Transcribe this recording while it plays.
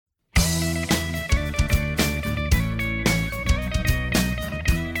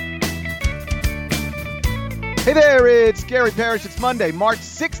Hey there, it's Gary Parrish. It's Monday, March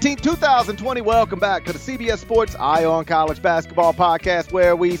 16, 2020. Welcome back to the CBS Sports Eye on College Basketball podcast,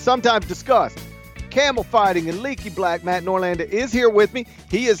 where we sometimes discuss camel fighting and leaky black. Matt Norlander is here with me.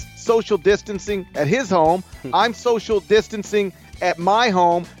 He is social distancing at his home. I'm social distancing at my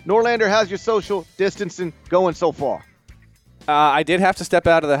home. Norlander, how's your social distancing going so far? I did have to step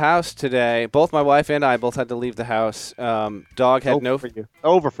out of the house today. Both my wife and I both had to leave the house. Dog had no food.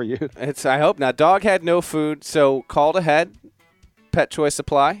 Over for you. I hope not. Dog had no food, so called ahead. Pet Choice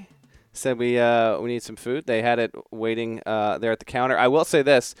Supply said we need some food. They had it waiting there at the counter. I will say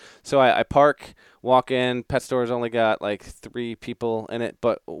this: so I park, walk in. Pet store's only got like 3 people in it,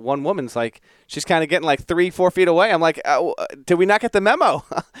 but one woman's like, she's kind of getting like 3-4 feet away. I'm like, did we not get the memo?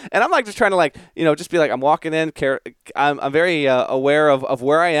 And I'm like just trying to just be like, I'm walking in. I'm very aware of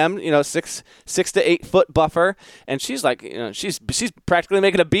where I am. 6 to 8 foot buffer, and she's like, she's practically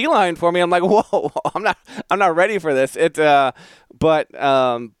making a beeline for me. I'm like, whoa, I'm not ready for this. But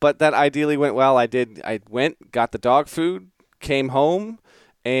that ideally went well. I went, got the dog food, came home.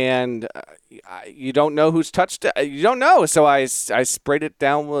 And you don't know who's touched it. You don't know. So I sprayed it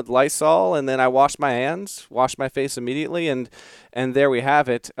down with Lysol, and then I washed my hands, washed my face immediately, and there we have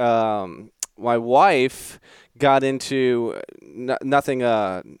it. My wife got into nothing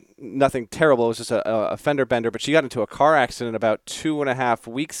terrible. It was just a fender bender, but she got into a car accident about 2.5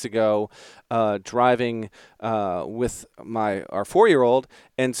 weeks ago, driving with our 4-year-old,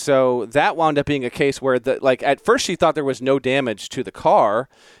 and so that wound up being a case where at first she thought there was no damage to the car,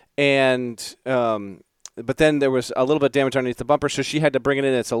 and but then there was a little bit of damage underneath the bumper, so she had to bring it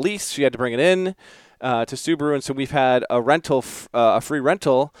in. It's a lease. She had to bring it in to Subaru, and so we've had a free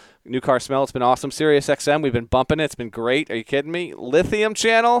rental. New car smell. It's been awesome. Sirius XM. We've been bumping it. It's been great. Are you kidding me? Lithium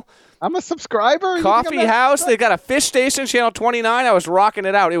channel. I'm a subscriber. Coffee House. They got a fish station, channel 29. I was rocking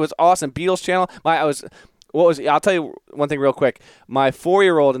it out. It was awesome. Beatles channel. I'll tell you one thing real quick. My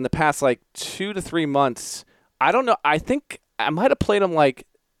 4-year-old in the past 2 to 3 months, I don't know. I think I might have played him like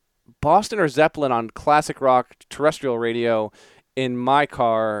Boston or Zeppelin on classic rock terrestrial radio in my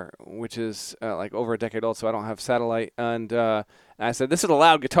car, which is over a decade old, so I don't have satellite. And I said, this is a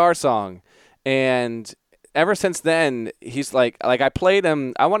loud guitar song. And ever since then, he's like I played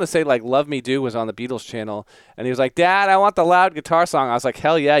him, I want to say Love Me Do was on the Beatles channel. And he was like, Dad, I want the loud guitar song. I was like,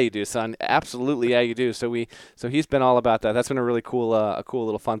 hell yeah, you do, son. Absolutely, yeah, you do. So he's been all about that. That's been a really cool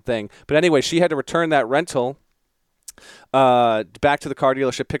little fun thing. But anyway, she had to return that rental back to the car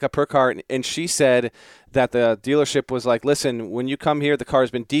dealership, pick up her car, and she said that the dealership was like, listen, when you come here, the car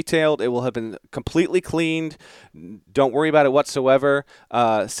has been detailed. It will have been completely cleaned. Don't worry about it whatsoever.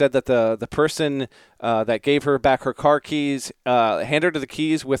 Said that the person that gave her back her car keys handed her the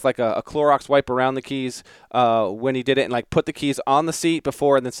keys with a Clorox wipe around the keys when he did it, and put the keys on the seat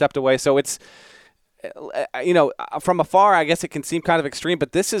before and then stepped away. So it's, from afar, I guess it can seem kind of extreme,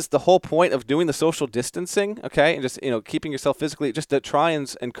 but this is the whole point of doing the social distancing, okay? And just, keeping yourself physically, just to try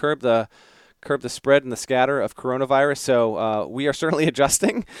and curb the spread and the scatter of coronavirus. So we are certainly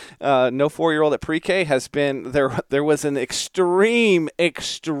adjusting. No 4-year-old at pre-K has been there. There was an extreme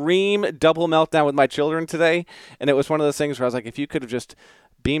double meltdown with my children today, and it was one of those things where I was like, if you could have just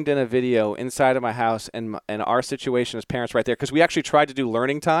beamed in a video inside of my house and our situation as parents right there, because we actually tried to do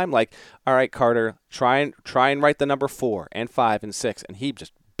learning time, all right, Carter, try and write the number 4 and 5 and 6, and he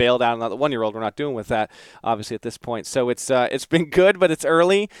just bailed out on the 1-year-old. We're not doing with that, obviously, at this point. So it's been good, but it's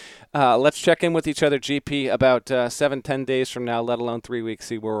early. Let's check in with each other, GP, about 7-10 days from now, let alone 3 weeks,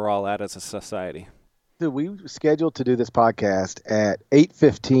 see where we're all at as a society. Dude, we scheduled to do this podcast at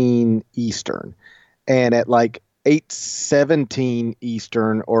 8:15 Eastern, and at 8:17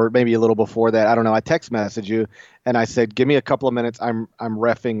 Eastern, or maybe a little before that, I don't know, I text messaged you and I said, give me a couple of minutes. I'm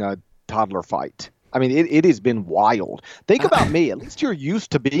reffing a toddler fight. I mean, it has been wild. Think about me. At least you're used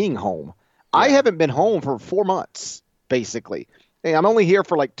to being home. Yeah. I haven't been home for 4 months, basically. Hey, I'm only here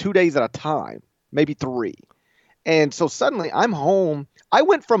for 2 days at a time, maybe 3. And so suddenly I'm home. I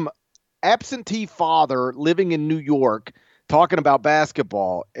went from absentee father living in New York talking about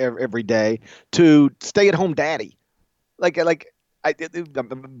basketball every day to stay-at-home daddy. Both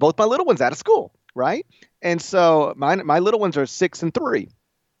my little ones out of school, right? And so my little ones are 6 and 3,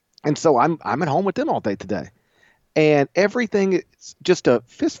 and so I'm at home with them all day today, and everything is just a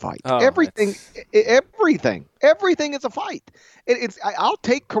fist fight. Everything is a fight. I'll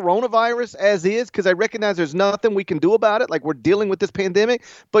take coronavirus as is because I recognize there's nothing we can do about it. We're dealing with this pandemic,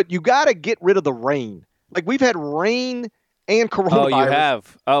 but you got to get rid of the rain. We've had rain and coronavirus. Oh, you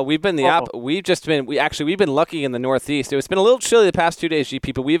have. Oh, we've been we've been lucky in the Northeast. It's been a little chilly the past 2 days,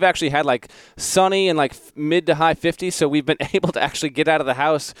 GP, but we've actually had like sunny and like mid to high 50s. So we've been able to actually get out of the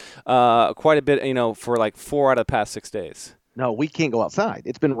house quite a bit, for like 4 out of the past 6 days. No, we can't go outside.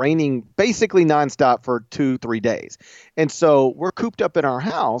 It's been raining basically nonstop for 2-3 days. And so we're cooped up in our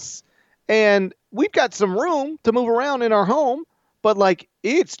house and we've got some room to move around in our home. But like,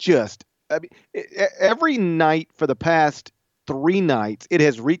 it's just, every night for the past 3 nights, it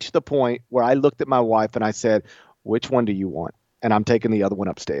has reached the point where I looked at my wife and I said, which one do you want? And I'm taking the other one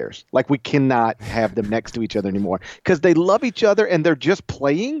upstairs. Like, we cannot have them next to each other anymore because they love each other and they're just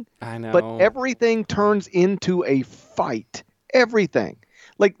playing. I know. But everything turns into a fight. Everything.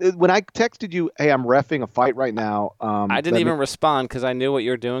 Like when I texted you, hey, I'm reffing a fight right now. I didn't even respond because I knew what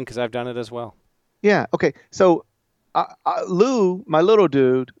you're doing because I've done it as well. Yeah. Okay. So Lou, my little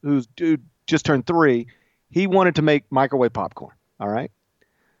dude, just turned 3, he wanted to make microwave popcorn. All right.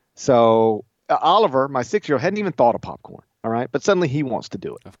 So Oliver, my 6-year-old, hadn't even thought of popcorn. All right. But suddenly he wants to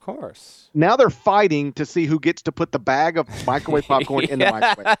do it. Of course. Now they're fighting to see who gets to put the bag of microwave popcorn in the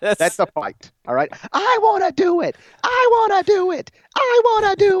microwave. That's a fight. All right. I want to do it. I want to do it. I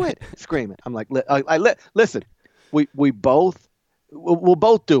want to do it. Screaming. I'm like, listen, we'll both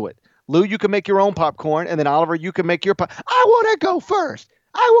do it. Lou, you can make your own popcorn. And then Oliver, you can make your I want to go first.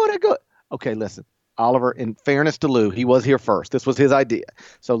 I want to go. Okay, listen. Oliver, in fairness to Lou, he was here first. This was his idea.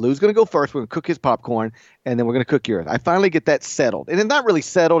 So Lou's going to go first. We're going to cook his popcorn, and then we're going to cook yours. I finally get that settled. And it's not really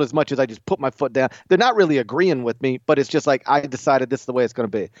settled as much as I just put my foot down. They're not really agreeing with me, but it's just like I decided this is the way it's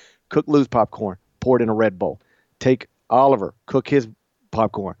going to be. Cook Lou's popcorn, pour it in a red bowl. Take Oliver, cook his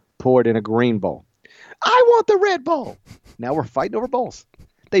popcorn, pour it in a green bowl. I want the red bowl. Now we're fighting over bowls.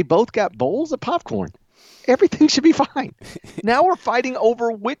 They both got bowls of popcorn. Everything should be fine. Now we're fighting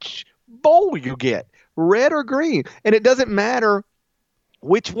over which bowl you get, red or green. And it doesn't matter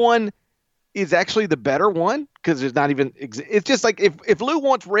which one is actually the better one because there's not even it's just like if Lou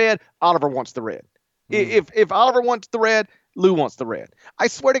wants red, Oliver wants the red. If Oliver wants the red, Lou wants the red. I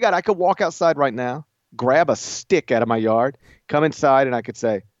swear to God, I could walk outside right now, grab a stick out of my yard, come inside, and I could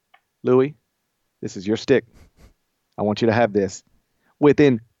say, Louie, this is your stick. I want you to have this.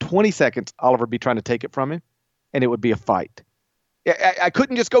 Within 20 seconds, Oliver would be trying to take it from him, and it would be a fight. I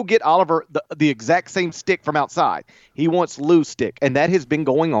couldn't just go get Oliver the exact same stick from outside. He wants Lou's stick, and that has been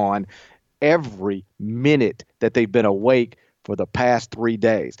going on every minute that they've been awake for the past 3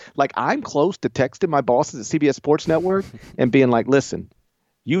 days. Like, I'm close to texting my bosses at CBS Sports Network and being like, listen,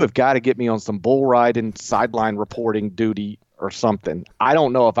 you have got to get me on some bull riding sideline reporting duty or something. I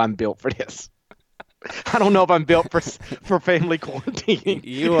don't know if I'm built for this. I don't know if I'm built for family quarantining.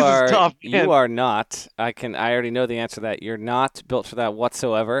 You are tough, you are not. I already know the answer to that. You're not built for that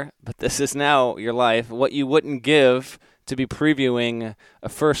whatsoever. But this is now your life. What you wouldn't give to be previewing a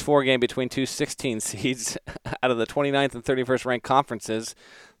first 4 game between 2 16 seeds out of the 29th and 31st ranked conferences.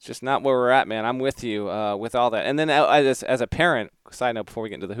 It's just not where we're at, man. I'm with you with all that. And then as a parent, side note before we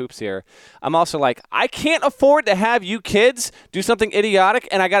get into the hoops here, I'm also like, I can't afford to have you kids do something idiotic,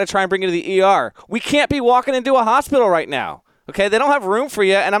 and I got to try and bring you to the ER. We can't be walking into a hospital right now. Okay, they don't have room for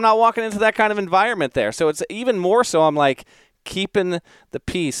you, and I'm not walking into that kind of environment there. So it's even more so I'm like, keeping the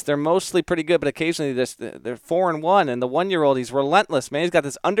peace. They're mostly pretty good, but occasionally they're 4-1, and the 1-year-old, he's relentless, man. He's got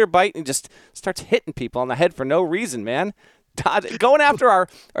this underbite, and he just starts hitting people on the head for no reason, man. Going after our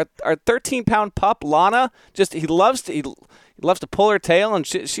 13-pound pup, Lana, just he loves to pull her tail, and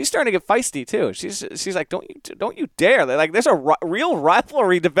she's starting to get feisty too. She's like, don't you dare! They're like, there's a real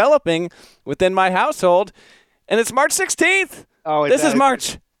rivalry developing within my household, and it's March 16th. Oh, this is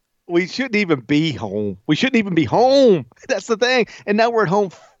March. We shouldn't even be home. We shouldn't even be home. That's the thing. And now we're at home,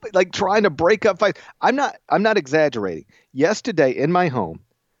 like trying to break up fights. I'm not exaggerating. Yesterday in my home,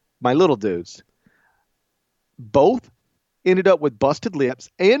 my little dudes both ended up with busted lips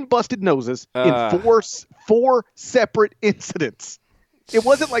and busted noses in four separate incidents. It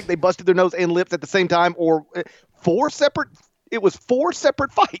wasn't like they busted their nose and lips at the same time, or it was 4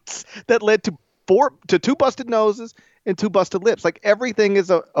 separate fights that led to 2 busted noses and 2 busted lips. Like, everything is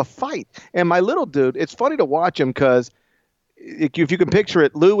a fight. And my little dude, it's funny to watch him because if you can picture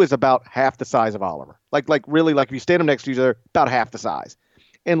it, Lou is about half the size of Oliver. Like really, like if you stand them next to each other, about half the size.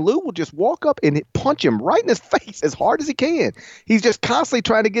 And Lou will just walk up and punch him right in his face as hard as he can. He's just constantly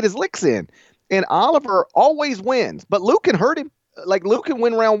trying to get his licks in. And Oliver always wins, but Lou can hurt him. Like, Lou can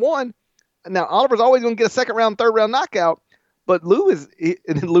win round 1. Now, Oliver's always going to get a 2nd round, 3rd round knockout, but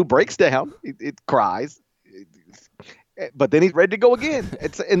Lou breaks down. It cries. But then he's ready to go again.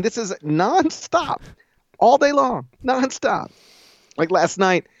 And this is nonstop, all day long, nonstop. Like last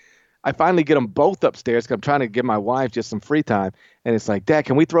night, I finally get them both upstairs because I'm trying to give my wife just some free time. And it's like, Dad,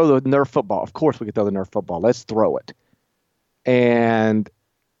 can we throw the Nerf football? Of course we can throw the Nerf football. Let's throw it. And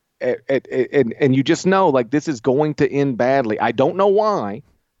and you just know, like, this is going to end badly. I don't know why,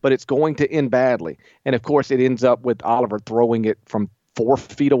 but it's going to end badly. And of course, it ends up with Oliver throwing it from 4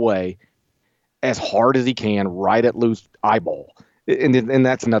 feet away as hard as he can, right at Lou's eyeball. And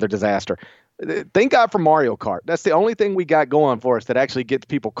that's another disaster. Thank God for Mario Kart. That's the only thing we got going for us that actually gets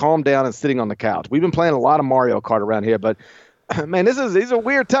people calmed down and sitting on the couch. We've been playing a lot of Mario Kart around here, but man, these are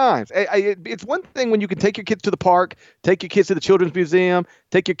weird times. It's one thing when you can take your kids to the park, take your kids to the children's museum,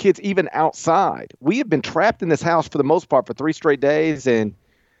 take your kids even outside. We have been trapped in this house for the most part for 3 straight days, and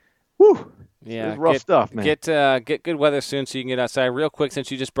whew, yeah, it's rough stuff, man. Get good weather soon so you can get outside. Real quick, since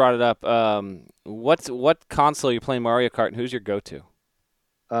you just brought it up, what console are you playing Mario Kart, and who's your go-to?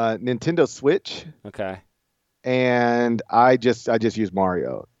 Nintendo Switch. Okay. And I just use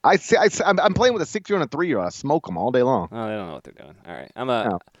Mario. I'm playing with a 6-year-old and a 3-year-old. I smoke them all day long. Oh, they don't know what they're doing. All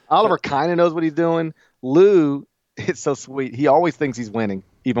right, Oliver kind of knows what he's doing. Lou, it's so sweet. He always thinks he's winning,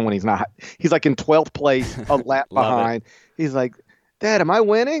 even when he's not. He's like in 12th place, a lap behind. He's like, Dad, am I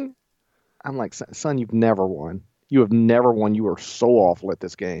winning? I'm like, son, you've never won. You have never won. You are so awful at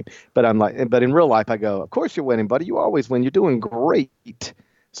this game. But in real life, I go, of course you're winning, buddy. You always win. You're doing great.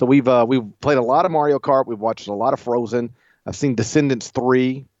 So we've played a lot of Mario Kart. We've watched a lot of Frozen. I've seen Descendants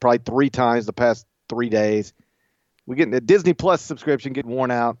 3 probably 3 times the past 3 days. We getting the Disney Plus subscription getting worn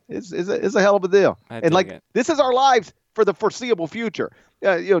out. It's a hell of a deal. This is our lives for the foreseeable future.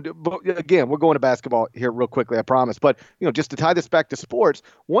 Again, we're going to basketball here real quickly, I promise. But just to tie this back to sports,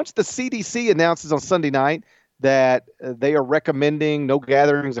 once the CDC announces on Sunday night that they are recommending no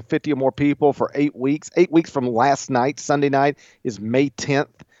gatherings of 50 or more people for 8 weeks. 8 weeks from last night, Sunday night, is May 10th.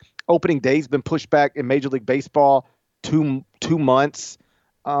 Opening day's been pushed back in Major League Baseball 2 months.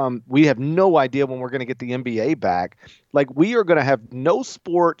 We have no idea when we're going to get the NBA back. Like, we are going to have no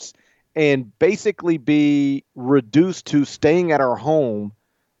sports and basically be reduced to staying at our home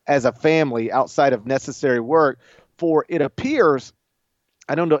as a family outside of necessary work for, it appears,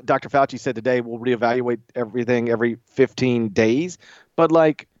 I don't know, Dr. Fauci said today we'll reevaluate everything every 15 days. But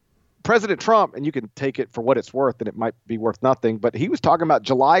like President Trump, and you can take it for what it's worth, and it might be worth nothing, but he was talking about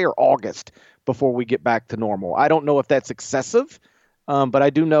July or August before we get back to normal. I don't know if that's excessive, but I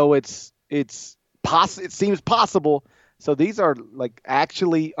do know it seems possible. So these are like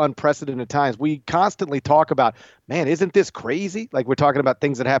actually unprecedented times. We constantly talk about, man, isn't this crazy? Like, we're talking about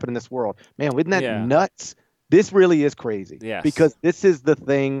things that happen in this world. Man, isn't that nuts? This really is crazy. Yes. Because this is the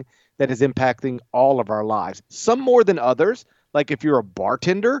thing that is impacting all of our lives. Some more than others. Like, if you're a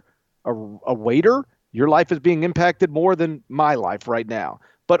bartender, a waiter, your life is being impacted more than my life right now.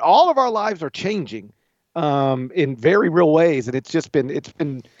 But all of our lives are changing in very real ways, and it's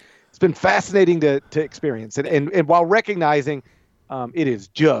been fascinating to experience. And while recognizing it is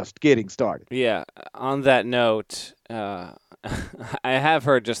just getting started. Yeah. On that note, I have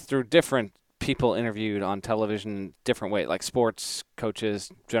heard just through different people interviewed on television, different way, like sports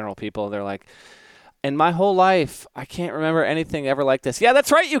coaches, general people, they're like, in my whole life, I can't remember anything ever like this. Yeah,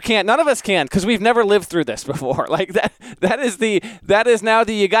 that's right, you can't. None of us can, because we've never lived through this before. Like, that is now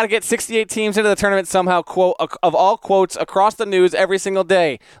the you got to get 68 teams into the tournament somehow quote of all quotes across the news every single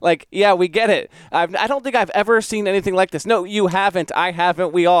day. Like, yeah, we get it. I don't think I've ever seen anything like this. No, you haven't. I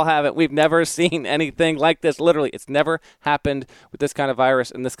haven't. We all haven't. We've never seen anything like this. Literally, it's never happened with this kind of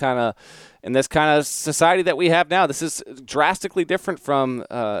virus and this kind of society that we have now. This is drastically different from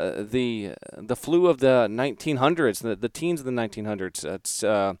the flu of the 1900s, the teens of the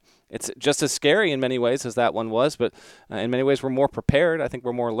 1900s. It's just as scary in many ways as that one was, but in many ways we're more prepared. I think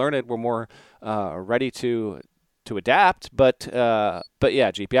we're more learned. We're more ready to adapt. But yeah,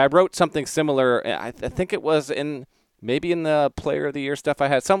 GP, I wrote something similar. I think it was maybe in the Player of the Year stuff I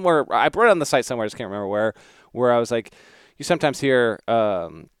had somewhere. I wrote it on the site somewhere. I just can't remember where I was like, you sometimes hear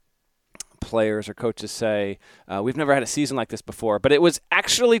players or coaches say, we've never had a season like this before. But it was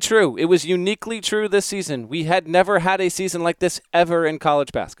actually true. It was uniquely true this season. We had never had a season like this ever in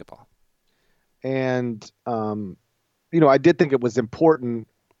college basketball. And, I did think it was important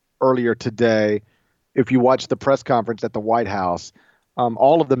earlier today, if you watch the press conference at the White House,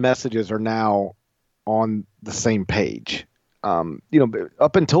 all of the messages are now on the same page.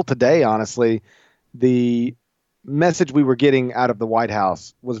 Up until today, honestly, the message we were getting out of the White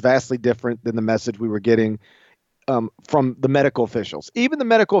House was vastly different than the message we were getting from the medical officials. Even the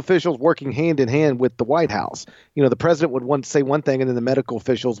medical officials working hand in hand with the White House. The president would say one thing, and then the medical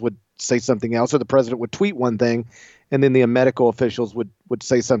officials would say something else, or the president would tweet one thing, and then the medical officials would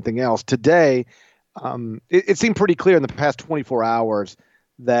say something else. Today, it seemed pretty clear in the past 24 hours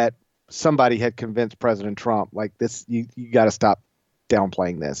that somebody had convinced President Trump, like this, you got to stop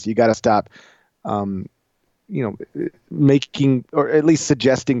downplaying this. You got to stop, um, making or at least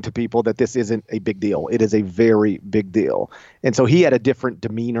suggesting to people that this isn't a big deal. It is a very big deal. And so he had a different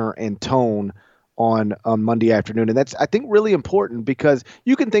demeanor and tone on Monday afternoon. And that's, I think, really important because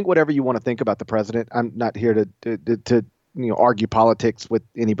you can think whatever you want to think about the president. I'm not here to argue politics with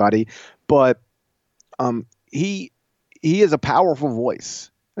anybody, but he is a powerful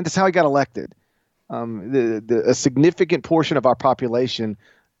voice. And that's how he got elected. A significant portion of our population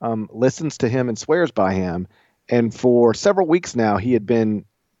listens to him and swears by him. And for several weeks now, he had been,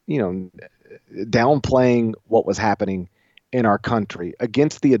 downplaying what was happening in our country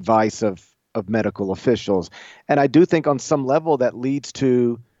against the advice of medical officials. And I do think on some level that leads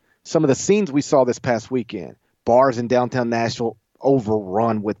to some of the scenes we saw this past weekend. Bars in downtown Nashville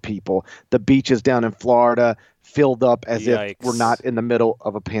overrun with people. The beaches down in Florida filled up as Yikes. if we're not in the middle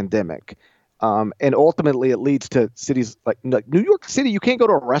of a pandemic. And ultimately, it leads to cities like New York City. You can't go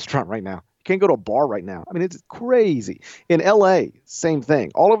to a restaurant right now. You can't go to a bar right now. I mean, it's crazy. In LA, same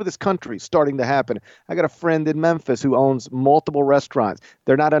thing. All over this country, starting to happen. I got a friend in Memphis who owns multiple restaurants.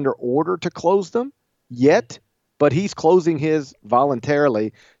 They're not under order to close them yet, but he's closing his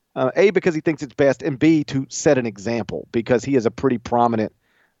voluntarily. A, because he thinks it's best, and B, to set an example because he is a pretty prominent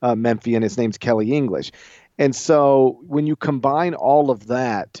Memphian. His name's Kelly English. And so when you combine all of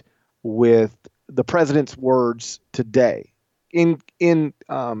that with the president's words today that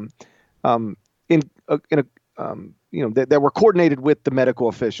were coordinated with the medical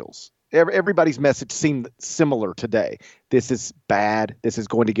officials. Everybody's message seemed similar today. This is bad. This is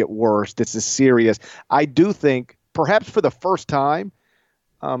going to get worse. This is serious. I do think perhaps for the first time,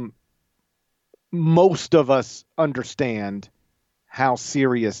 most of us understand how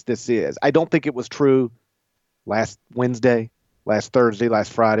serious this is. I don't think it was true last Wednesday, last Thursday,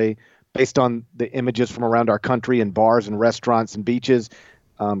 last Friday, based on the images from around our country in bars and restaurants and beaches,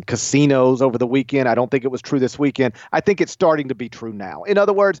 casinos over the weekend. I don't think it was true this weekend. I think it's starting to be true now. In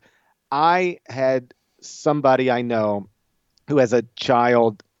other words, I had somebody I know who has a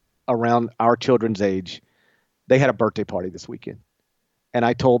child around our children's age. They had a birthday party this weekend. And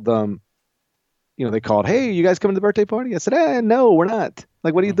I told them, they called, hey, you guys coming to the birthday party? I said, no, we're not.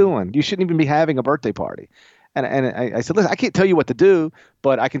 Like, what are you doing? You shouldn't even be having a birthday party. And I said, listen, I can't tell you what to do,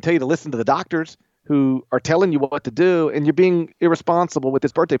 but I can tell you to listen to the doctors who are telling you what to do, and you're being irresponsible with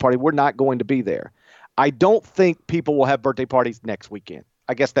this birthday party. We're not going to be there. I don't think people will have birthday parties next weekend.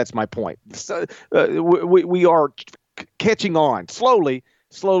 I guess that's my point. So, we are catching on slowly,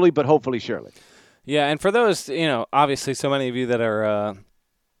 but hopefully surely. Yeah, and for those, obviously so many of you that are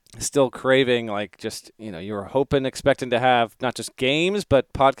still craving, like, just, you were hoping, expecting to have not just games,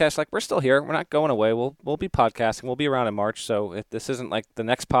 but podcasts. Like, we're still here. We're not going away. We'll be podcasting. We'll be around in March. So if this isn't like the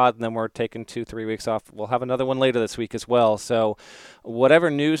next pod, and then we're taking 2-3 weeks off, we'll have another one later this week as well. So whatever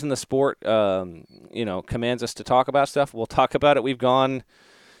news in the sport, commands us to talk about stuff, we'll talk about it. We've gone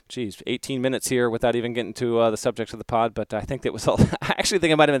 18 minutes here without even getting to the subject of the pod, but I think it was I actually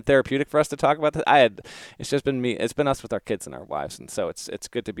think it might have been therapeutic for us to talk about this. It's just been me. It's been us with our kids and our wives, and so it's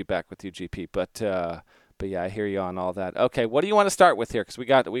good to be back with you, GP. But yeah, I hear you on all that. Okay, what do you want to start with here? Because we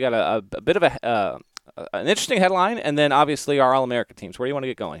got a bit of an interesting headline, and then obviously our All-America teams. Where do you want to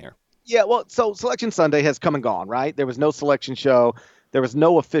get going here? Yeah, well, so Selection Sunday has come and gone, right? There was no selection show. There was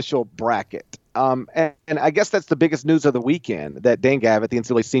no official bracket. And I guess that's the biggest news of the weekend, that Dan Gavitt, the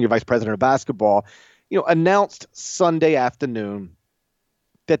NCAA Senior Vice President of Basketball, announced Sunday afternoon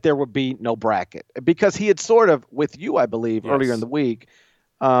that there would be no bracket because he had sort of, with you, I believe, Yes, earlier in the week,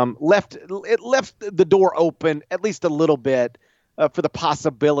 left the door open at least a little bit for the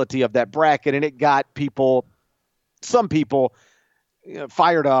possibility of that bracket. And it got some people,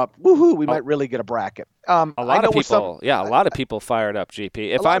 fired up. Woohoo! We might really get a bracket. A lot of people fired up.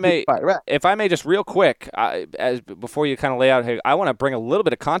 GP, if I may, just real quick, before you kind of lay out, hey, I want to bring a little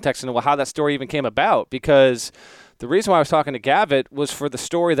bit of context into how that story even came about, because the reason why I was talking to Gavitt was for the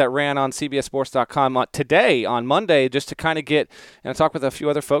story that ran on CBSSports.com today, on Monday, just to kind of get, and I talked with a few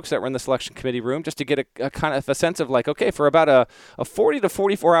other folks that were in the selection committee room, just to get a kind of a sense of like, okay, for about a 40 to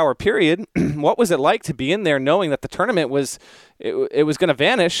 44 hour period, what was it like to be in there knowing that the tournament was, it was going to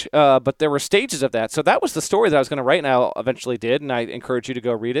vanish, but there were stages of that. So that was the story that I was going to write, and I eventually did, and I encourage you to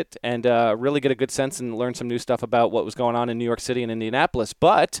go read it and really get a good sense and learn some new stuff about what was going on in New York City and Indianapolis.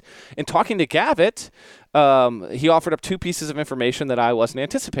 But in talking to Gavitt, he offered up two pieces of information that I wasn't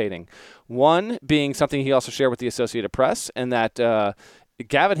anticipating. One being something he also shared with the Associated Press, and that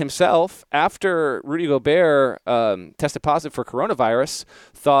Gavin himself, after Rudy Gobert tested positive for coronavirus,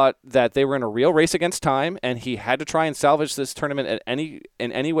 thought that they were in a real race against time, and he had to try and salvage this tournament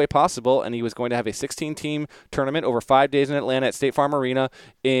in any way possible, and he was going to have a 16-team tournament over 5 days in Atlanta at State Farm Arena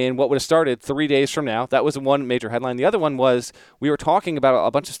in what would have started 3 days from now. That was one major headline. The other one was we were talking about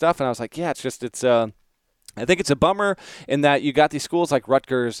a bunch of stuff, and I was like, yeah, I think it's a bummer in that you got these schools like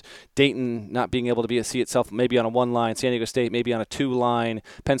Rutgers, Dayton not being able to see itself maybe on a 1 line, San Diego State maybe on a 2 line,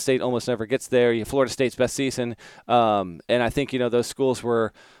 Penn State almost never gets there, you have Florida State's best season, and I think those schools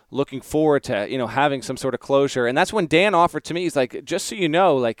were looking forward to having some sort of closure. And that's when Dan offered to me, he's like, just so you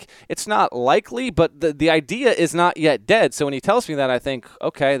know, like, it's not likely, but the idea is not yet dead. So when he tells me that, I think,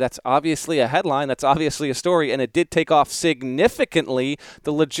 okay, that's obviously a headline, that's obviously a story, and it did take off significantly.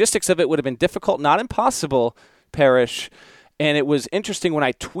 The logistics of it would have been difficult, not impossible, Parrish. And it was interesting when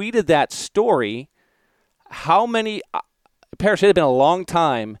I tweeted that story, how many Parrish, it had been a long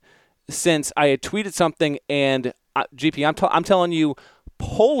time since I had tweeted something, and GP, I'm telling you,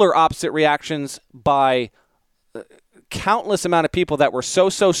 polar opposite reactions by countless amount of people that were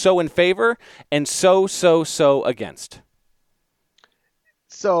so in favor and so against.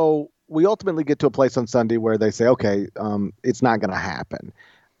 So we ultimately get to a place on Sunday where they say, okay, it's not going to happen.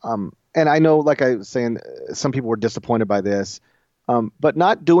 And I know, like I was saying, some people were disappointed by this, but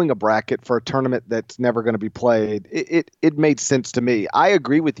not doing a bracket for a tournament that's never going to be played, it made sense to me. I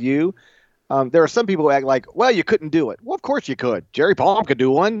agree with you. There are some people who act like, well, you couldn't do it. Well, of course you could. Jerry Palm could do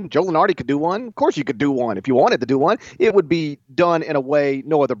one. Joe Lunardi could do one. Of course you could do one. If you wanted to do one, it would be done in a way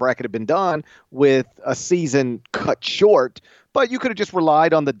no other bracket had been done, with a season cut short. But you could have just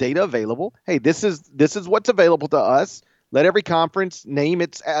relied on the data available. Hey, this is what's available to us. Let every conference name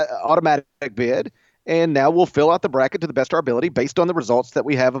its automatic bid, and now we'll fill out the bracket to the best of our ability based on the results that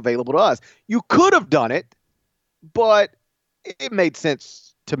we have available to us. You could have done it, but it made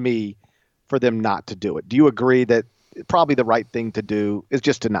sense to me for them not to do it. Do you agree that probably the right thing to do is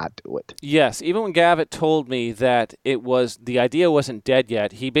just to not do it? Yes. Even when Gavitt told me that the idea wasn't dead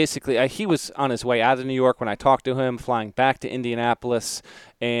yet, he basically, he was on his way out of New York when I talked to him, flying back to Indianapolis,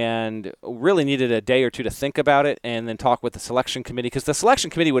 and really needed a day or two to think about it and then talk with the selection committee, because the selection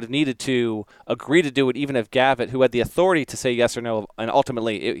committee would have needed to agree to do it even if Gavitt, who had the authority to say yes or no, and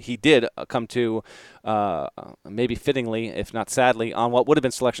ultimately he did come to, maybe fittingly, if not sadly, on what would have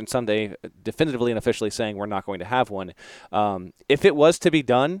been Selection Sunday, definitively and officially saying we're not going to have one. If it was to be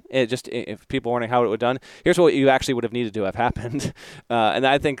done, if people were wondering how it would have done, here's what you actually would have needed to have happened. And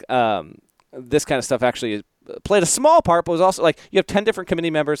I think this kind of stuff actually played a small part, but was also like you have 10 different committee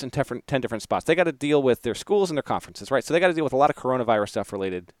members in 10 different spots. They got to deal with their schools and their conferences, right? So they got to deal with a lot of coronavirus stuff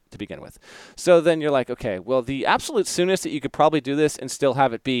related to begin with. So then you're like, okay, well, the absolute soonest that you could probably do this and still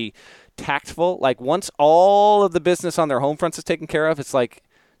have it be tactful, like once all of the business on their home fronts is taken care of, it's like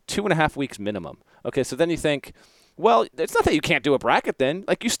 2.5 weeks minimum. Okay, so then you think, well, it's not that you can't do a bracket then.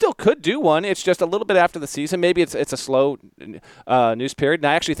 Like, you still could do one. It's just a little bit after the season. Maybe it's a slow news period. And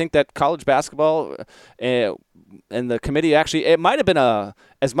I actually think that college basketball and the committee actually, it might have been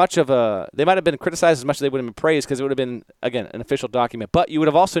they might have been criticized as much as they would have been praised, because it would have been, again, an official document. But you would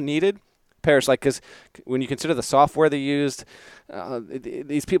have also needed, Parrish, like, because when you consider the software they used,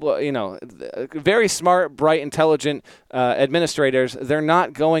 these people, very smart, bright, intelligent administrators, they're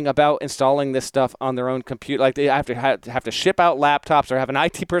not going about installing this stuff on their own computer. Like, they have to ship out laptops or have an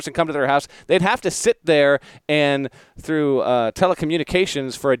IT person come to their house. They'd have to sit there and through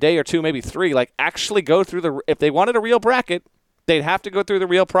telecommunications for a day or two, maybe 3, like actually go through if they wanted a real bracket, they'd have to go through the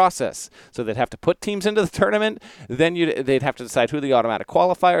real process. So they'd have to put teams into the tournament. Then they'd have to decide who the automatic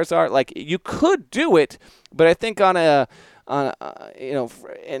qualifiers are. Like, you could do it, but I think in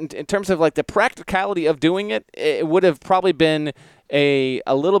terms of like the practicality of doing it, it would have probably been a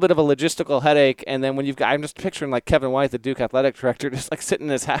little bit of a logistical headache. And then when I'm just picturing like Kevin White, the Duke athletic director, just like sitting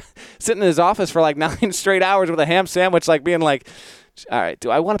in his office for like 9 straight hours with a ham sandwich, like being like, all right, do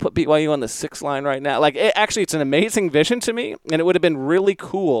I want to put BYU on the 6 line right now? Like, it's an amazing vision to me, and it would have been really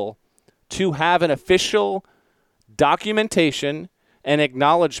cool to have an official documentation and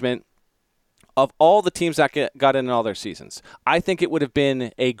acknowledgement of all the teams that got in all their seasons. I think it would have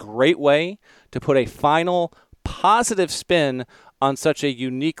been a great way to put a final positive spin on such a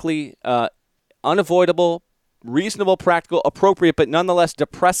uniquely unavoidable, reasonable, practical, appropriate, but nonetheless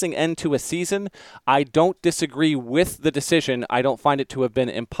depressing end to a season. I don't disagree with the decision. I don't find it to have been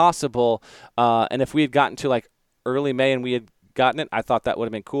impossible. And if we had gotten to like early May and we had gotten it, I thought that would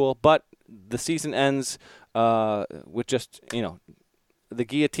have been cool. But the season ends with just, the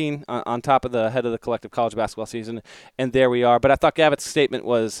guillotine on top of the head of the collective college basketball season, and there we are. But I thought Gavitt's statement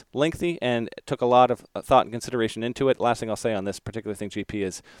was lengthy and took a lot of thought and consideration into it. Last thing I'll say on this particular thing, GP,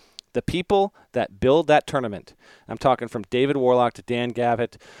 is the people that build that tournament. I'm talking from David Warlock to Dan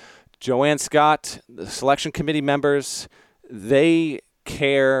Gavitt, Joanne Scott, the selection committee members. They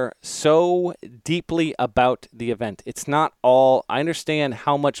care so deeply about the event. It's not all. I understand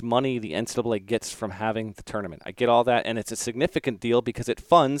how much money the NCAA gets from having the tournament. I get all that, and it's a significant deal because it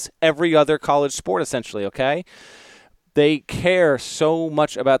funds every other college sport essentially, okay? They care so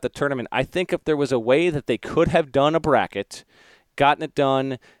much about the tournament. I think if there was a way that they could have done a bracket, gotten it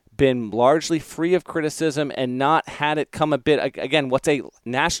done, been largely free of criticism, and not had it come a bit, again, what's a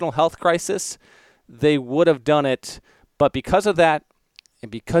national health crisis, they would have done it. But because of that, and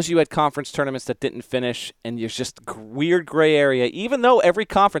because you had conference tournaments that didn't finish, and there's just weird gray area, even though every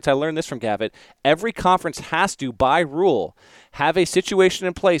conference, I learned this from Gavitt, every conference has to, by rule, have a situation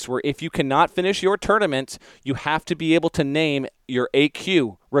in place where if you cannot finish your tournament, you have to be able to name your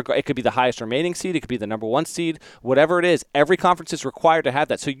AQ. It could be the highest remaining seed. It could be the number 1 seed. Whatever it is, every conference is required to have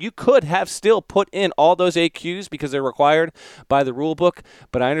that. So you could have still put in all those AQs because they're required by the rule book,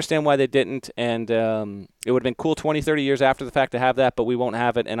 but I understand why they didn't, and it would have been cool 20, 30 years after the fact to have that, but we won't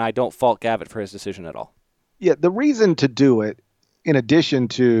have it, and I don't fault Gavitt for his decision at all. Yeah, the reason to do it, in addition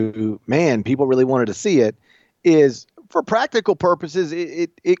to, man, people really wanted to see it, is for practical purposes,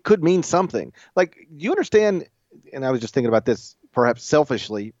 it could mean something. Like, you understand, and I was just thinking about this perhaps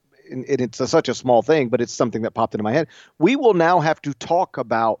selfishly, and it's such a small thing, but it's something that popped into my head. We will now have to talk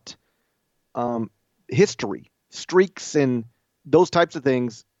about history, streaks, and those types of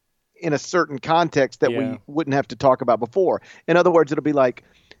things in a certain context that we wouldn't have to talk about before. In other words, it'll be like,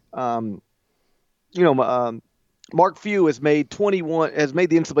 Mark Few has made the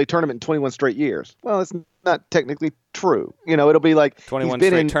NCAA tournament in 21 straight years. Well, it's not technically true. It'll be like 21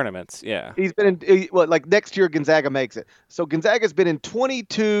 straight tournaments. Yeah. He's been in, like next year Gonzaga makes it. So Gonzaga's been in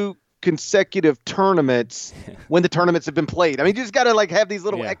 22 consecutive tournaments when the tournaments have been played. I mean, you just got to have these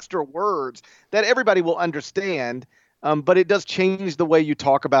little extra words that everybody will understand. But it does change the way you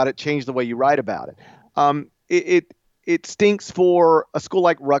talk about it, change the way you write about it. It stinks for a school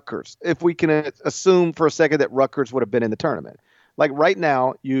like Rutgers, if we can assume for a second that Rutgers would have been in the tournament. Like right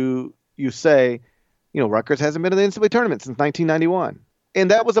now, you say, Rutgers hasn't been in the NCAA tournament since 1991.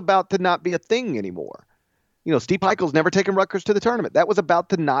 And that was about to not be a thing anymore. Steve Heichel's never taken Rutgers to the tournament. That was about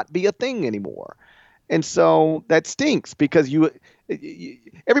to not be a thing anymore. And so that stinks because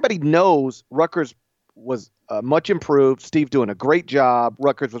everybody knows Rutgers was much improved. Steve doing a great job.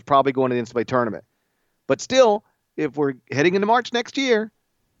 Rutgers was probably going to the NCAA tournament. But still, if we're heading into March next year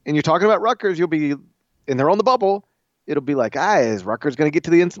and you're talking about Rutgers, and they're on the bubble, it'll be like, is Rutgers going to get to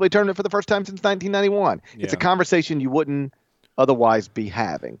the NCAA tournament for the first time since 1991? Yeah. It's a conversation you wouldn't otherwise be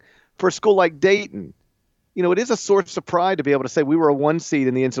having. For a school like Dayton, it is a source of pride to be able to say we were a 1 seed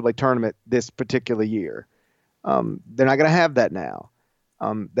in the NCAA tournament this particular year. They're not going to have that now.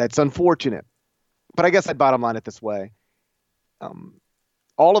 That's unfortunate. But I guess I'd bottom line it this way.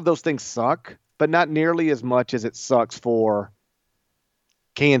 All of those things suck, but not nearly as much as it sucks for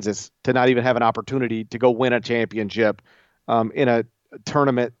Kansas to not even have an opportunity to go win a championship in a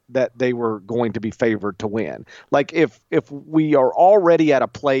tournament that they were going to be favored to win. Like if we are already at a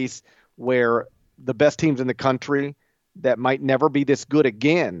place where the best teams in the country that might never be this good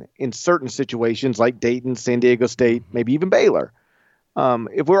again in certain situations like Dayton, San Diego State, maybe even Baylor,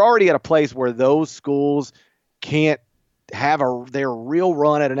 if we're already at a place where those schools can't have their real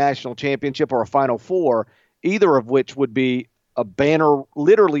run at a national championship or a Final Four, either of which would be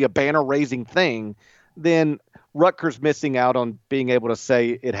literally a banner-raising thing, then Rutgers missing out on being able to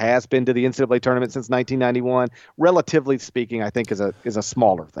say it has been to the NCAA tournament since 1991, relatively speaking, I think is a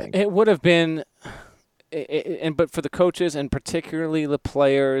smaller thing. It would have been, but for the coaches and particularly the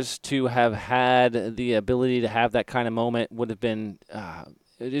players to have had the ability to have that kind of moment would have been.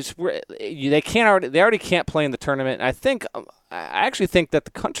 They already can't play in the tournament. I actually think that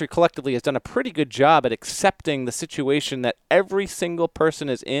the country collectively has done a pretty good job at accepting the situation that every single person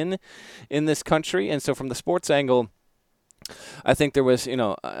is in this country. And so from the sports angle, I think there was,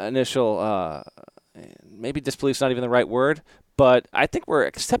 initial, maybe disbelief's not even the right word, but I think we're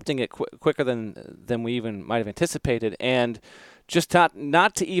accepting it quicker than we even might have anticipated. And just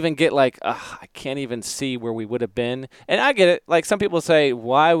not to even get like, I can't even see where we would have been. And I get it. Like some people say,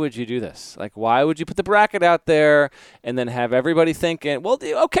 why would you do this? Like, why would you put the bracket out there and then have everybody thinking, well,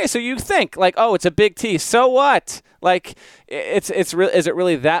 okay, so you think like, oh, it's a big tease. So what? Like, is it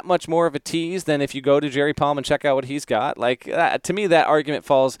really that much more of a tease than if you go to Jerry Palm and check out what he's got? Like, to me, that argument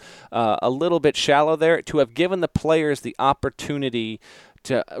falls a little bit shallow there. To have given the players the opportunity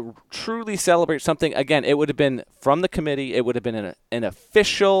to truly celebrate something, again, it would have been from the committee. It would have been an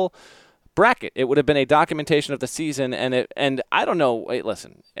official bracket. It would have been a documentation of the season. And I don't know. Wait,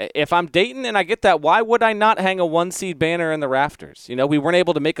 listen, if I'm Dayton and I get that, why would I not hang a 1-seed banner in the rafters? You know, we weren't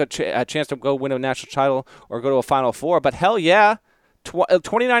able to make a chance to go win a national title or go to a Final Four, but hell yeah.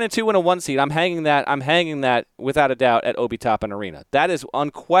 29-2 win a 1-seed. I'm hanging that without a doubt at Obi Toppin Arena. That is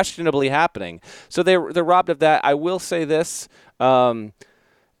unquestionably happening. So they're robbed of that. I will say this. One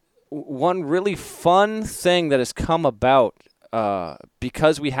really fun thing that has come about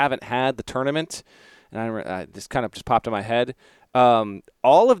because we haven't had the tournament, and this kind of just popped in my head.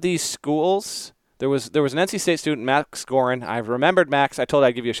 All of these schools, there was an NC State student, Max Gorin. I remembered Max. I told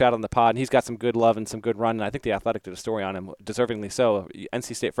I'd give you a shout out on the pod, and he's got some good love and some good run, and I think The Athletic did a story on him, deservingly so,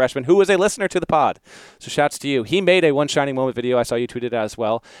 NC State freshman, who was a listener to the pod. So shouts to you. He made a One Shining Moment video. I saw you tweeted it as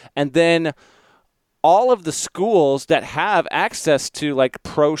well. And then all of the schools that have access to like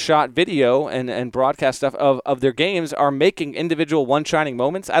pro shot video and broadcast stuff of their games are making individual One Shining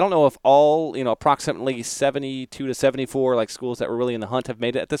Moments. I don't know if all, approximately 72 to 74 like schools that were really in the hunt have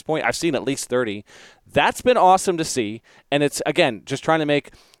made it at this point. I've seen at least 30. That's been awesome to see. And it's, again, just trying to make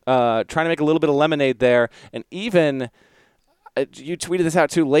a little bit of lemonade there. And even you tweeted this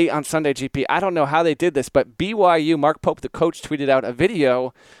out too late on Sunday, GP. I don't know how they did this, but BYU, Mark Pope, the coach, tweeted out a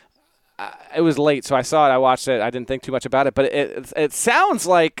video. It was late, so I saw it. I watched it. I didn't think too much about it, but it sounds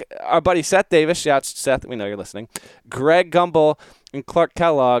like our buddy Seth Davis, shouts Seth, we know you're listening, Greg Gumbel and Clark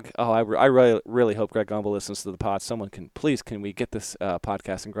Kellogg. Oh, I really hope Greg Gumbel listens to the pod. Someone can we get this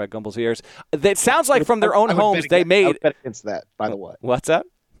podcast in Greg Gumbel's ears? It sounds like from their own homes they made. I would bet against that, by the way. What's up?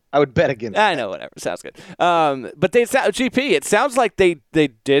 I would bet against that. I know, whatever. Sounds good. But GP, it sounds like they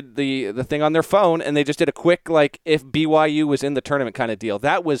did the thing on their phone, and they just did a quick, like, if BYU was in the tournament kind of deal.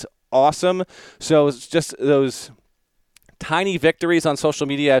 That was awesome. So it's just those tiny victories on social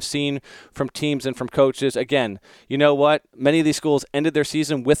media I've seen from teams and from coaches. Again, you know what? Many of these schools ended their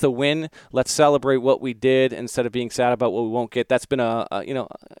season with a win. Let's celebrate what we did instead of being sad about what we won't get. That's been a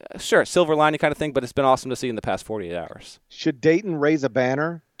silver lining kind of thing, but it's been awesome to see in the past 48 hours. Should Dayton raise a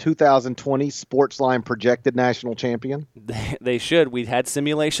banner? 2020 Sportsline projected national champion? They should. We had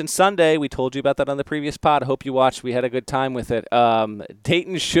Simulation Sunday. We told you about that on the previous pod. I hope you watched. We had a good time with it.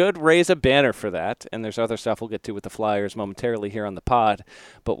 Dayton should raise a banner for that, and there's other stuff we'll get to with the Flyers momentarily here on the pod,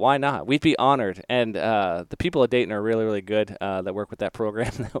 but why not? We'd be honored, and the people at Dayton are really, really good that work with that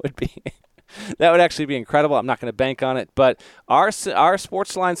program. That would actually be incredible. I'm not going to bank on it, but our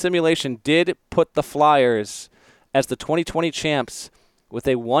Sportsline simulation did put the Flyers as the 2020 champs with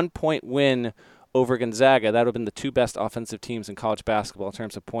a 1-point win over Gonzaga. That would have been the two best offensive teams in college basketball in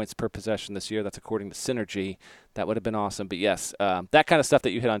terms of points per possession this year. That's according to Synergy. That would have been awesome. But yes, that kind of stuff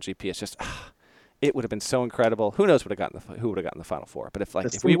that you hit on, GP, it's just it would have been so incredible. Who knows who would have gotten the Final Four? But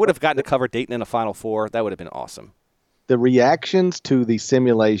if we would have gotten to cover Dayton in a Final Four, that would have been awesome. The reactions to the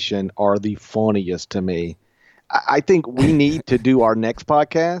simulation are the funniest to me. I think we need to do our next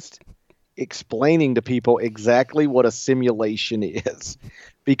podcast explaining to people exactly what a simulation is,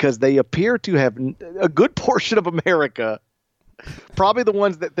 because they appear to have a good portion of America, probably the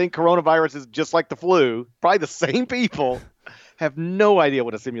ones that think coronavirus is just like the flu, probably the same people, have no idea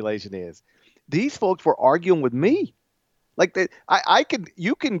what a simulation is. These folks were arguing with me. Like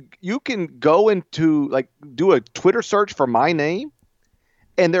you can go into, like, do a Twitter search for my name,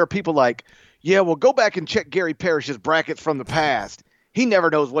 and there are people like, yeah, well, go back and check Gary Parrish's brackets from the past. He never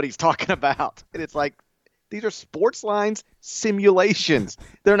knows what he's talking about. And it's like, these are Sportsline's simulations.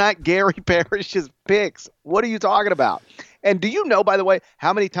 They're not Gary Parrish's picks. What are you talking about? And do you know, by the way,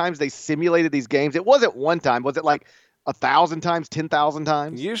 how many times they simulated these games? It wasn't one time. Was it like 1,000 times, 10,000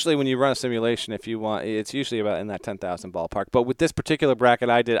 times? Usually when you run a simulation, if you want, it's usually about in that 10,000 ballpark. But with this particular bracket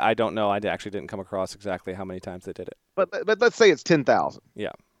I don't know. I actually didn't come across exactly how many times they did it. But let's say it's 10,000.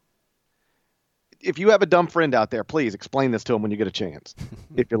 Yeah. If you have a dumb friend out there, please explain this to them when you get a chance,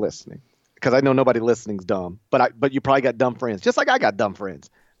 if you're listening. Because I know nobody listening's dumb, but you probably got dumb friends, just like I got dumb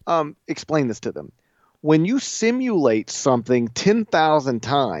friends. Explain this to them. When you simulate something 10,000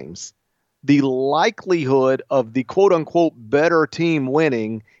 times, the likelihood of the quote-unquote better team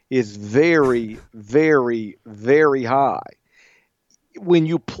winning is very, very, very high. When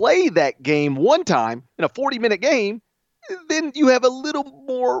you play that game one time in a 40-minute game, then you have a little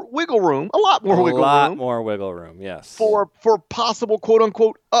more wiggle room, a lot A more wiggle lot room more wiggle room, yes. for possible quote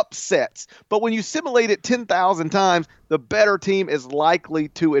unquote upsets. But when you simulate it 10,000 times, the better team is likely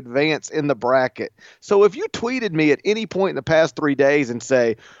to advance in the bracket. So if you tweeted me at any point in the past 3 days and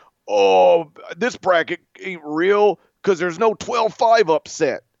say, "Oh, this bracket ain't real because there's no 12-5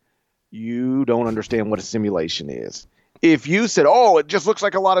 upset," you don't understand what a simulation is. If you said, "Oh, it just looks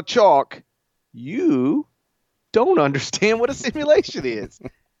like a lot of chalk," you don't understand what a simulation is.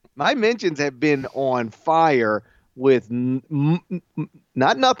 My mentions have been on fire with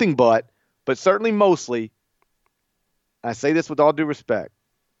not nothing but certainly mostly, I say this with all due respect,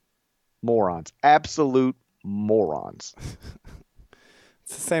 morons. Absolute morons.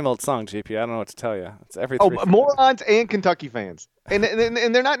 It's the same old song, GP. I don't know what to tell you. It's every Oh, three. morons and Kentucky fans. And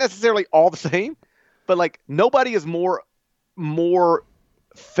they're not necessarily all the same, but like nobody is more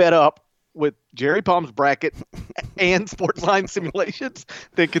fed up with Jerry Palm's bracket and Sportsline simulations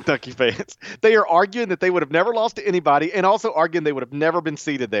than Kentucky fans. They are arguing that they would have never lost to anybody and also arguing they would have never been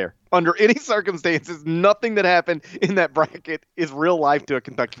seated there. Under any circumstances, nothing that happened in that bracket is real life to a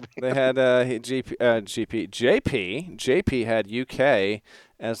Kentucky fan. They had JP had UK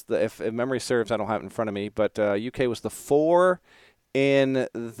as the, if memory serves, I don't have it in front of me, but UK was the 4 in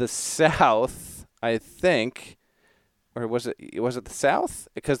the South, I think. Or was it the South?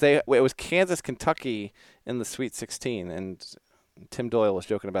 Because it was Kansas, Kentucky in the Sweet 16, and Tim Doyle was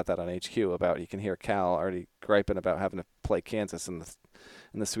joking about that on HQ about you can hear Cal already griping about having to play Kansas in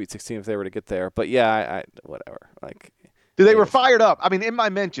the Sweet 16 if they were to get there. But yeah, I whatever. Like, dude, they were fired up. I mean, in my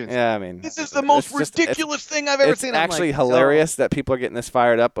mentions. Yeah, I mean, this is the most ridiculous thing I've ever seen. It's actually hilarious that people are getting this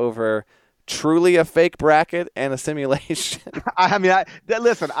fired up over truly a fake bracket and a simulation. I mean,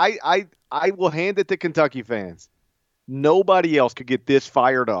 listen, I will hand it to Kentucky fans. Nobody else could get this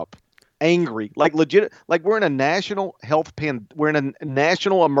fired up, angry, like legit, like we're in a national we're in a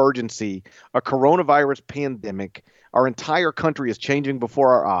national emergency, a coronavirus pandemic. Our entire country is changing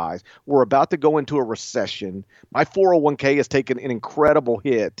before our eyes. We're about to go into a recession. My 401k has taken an incredible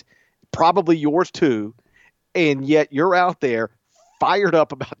hit, probably yours too, and yet you're out there fired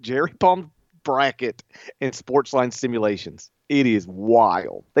up about Jerry Palm's bracket and Sportsline simulations. It is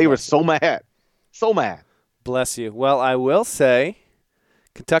wild. They were so mad, so mad. Bless you. Well, I will say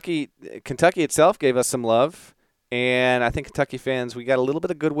Kentucky itself gave us some love, and I think Kentucky fans, we got a little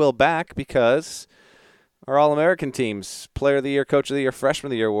bit of goodwill back because our All-American teams, Player of the Year, Coach of the Year, Freshman of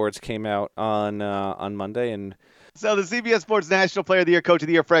the Year awards came out on Monday. And so the CBS Sports National Player of the Year, Coach of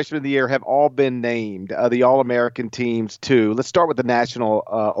the Year, Freshman of the Year have all been named. The All-American teams, too. Let's start with the national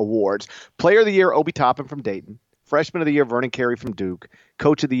awards. Player of the Year, Obi Toppin from Dayton. Freshman of the Year, Vernon Carey from Duke.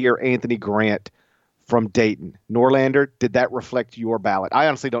 Coach of the Year, Anthony Grant from Dayton. Norlander, did that reflect your ballot? I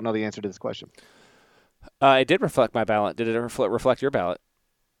honestly don't know the answer to this question. It did reflect my ballot. Did it reflect your ballot?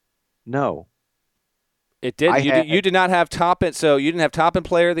 No. It did. You did not have Toppin. So you didn't have Toppin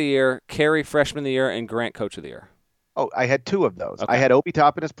Player of the Year, Carey Freshman of the Year, and Grant Coach of the Year. Oh, I had 2 of those. Okay. I had Obi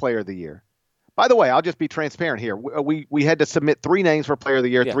Toppin as Player of the Year. By the way, I'll just be transparent here. We had to submit 3 names for Player of the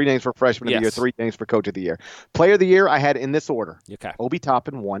Year, 3 names for Freshman of the Year, 3 names for Coach of the Year. Player of the Year I had in this order. Okay. Obi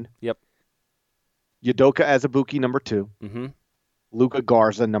Toppin 1. Yep. Udoka Azubuike number 2. Mm-hmm. Luka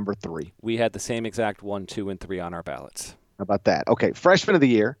Garza number 3. We had the same exact 1, 2, and 3 on our ballots. How about that? Okay, Freshman of the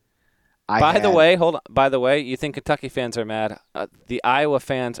Year. By the way, you think Kentucky fans are mad? The Iowa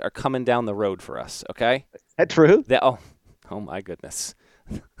fans are coming down the road for us. Okay. Is that true? Oh my goodness.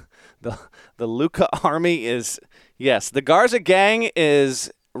 The Luka army is, yes, the Garza gang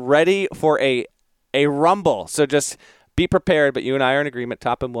is ready for a rumble. So just be prepared, but you and I are in agreement.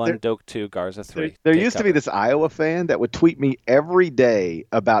 Toppin 1, Doak 2, Garza 3. There used to be this Iowa fan that would tweet me every day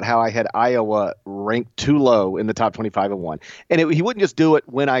about how I had Iowa ranked too low in the top 25 and 1. And he wouldn't just do it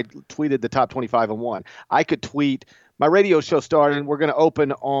when I tweeted the top 25 and 1. I could tweet, my radio show started, we're going to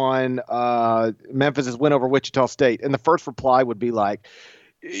open on Memphis's win over Wichita State. And the first reply would be like,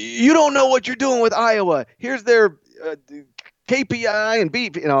 you don't know what you're doing with Iowa. Here's their KPI and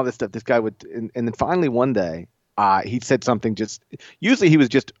beef and all this stuff. This guy would, and then finally one day, he said something usually he was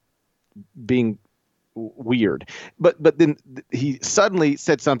just being weird, but then he suddenly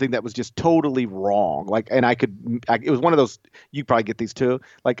said something that was just totally wrong. Like, and it was one of those, you probably get these too.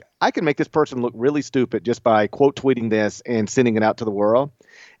 Like, I can make this person look really stupid just by quote tweeting this and sending it out to the world.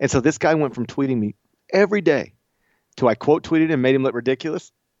 And so this guy went from tweeting me every day to I quote tweeted and made him look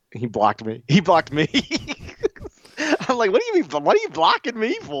ridiculous. He blocked me. I'm like, what do you mean? What are you blocking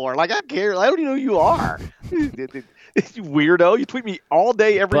me for? Like, I care. I don't even know who you are. You weirdo. You tweet me all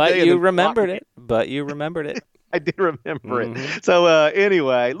day, every day. But you remembered it. I did remember it. Mm-hmm. So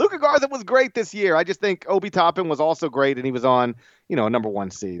anyway, Luka Garza was great this year. I just think Obi Toppin was also great, and he was on, a number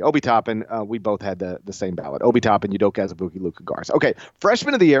one seed. Obi Toppin, we both had the same ballot. Obi Toppin, Udoka Azubuike, Luka Garza. Okay,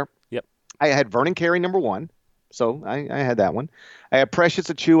 freshman of the year. Yep. I had Vernon Carey number one, so I had that one. I had Precious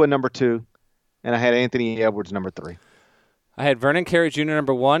Achua number two, and I had Anthony Edwards number three. I had Vernon Carey Jr.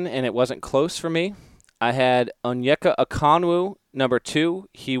 number one, and it wasn't close for me. I had Onyeka Okongwu number two.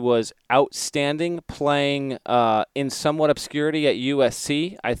 He was outstanding playing in somewhat obscurity at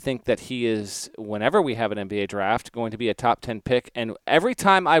USC. I think that he is, whenever we have an NBA draft, going to be a top 10 pick. And every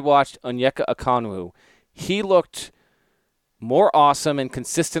time I watched Onyeka Okongwu, he looked more awesome and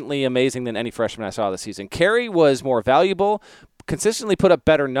consistently amazing than any freshman I saw this season. Carey was more valuable, consistently put up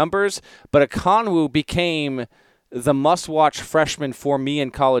better numbers, but Okongwu became the must-watch freshman for me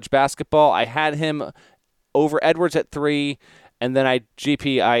in college basketball. I had him over Edwards at 3, and then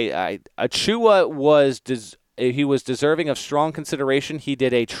Achua was he was deserving of strong consideration. He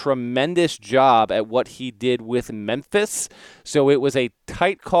did a tremendous job at what he did with Memphis, so it was a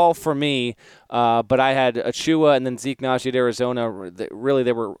tight call for me. But I had Achua and then Zeke Naji at Arizona. Really,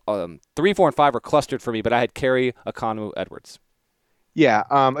 they were 3, 4, and 5 were clustered for me, but I had Carey, Okongwu, Edwards. Yeah,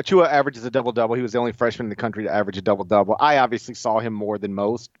 Achua averages a double-double. He was the only freshman in the country to average a double-double. I obviously saw him more than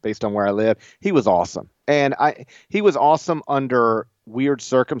most based on where I live. He was awesome. And he was awesome under weird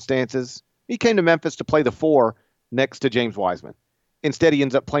circumstances. He came to Memphis to play the 4 next to James Wiseman. Instead, he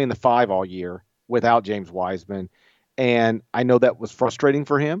ends up playing the 5 all year without James Wiseman. And I know that was frustrating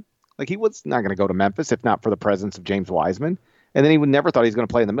for him. Like, he was not going to go to Memphis if not for the presence of James Wiseman. And then he would never thought he was going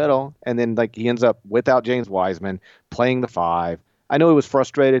to play in the middle. And then, he ends up without James Wiseman playing the 5. I know he was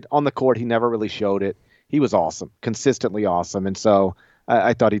frustrated. On the court, he never really showed it. He was awesome, consistently awesome. And so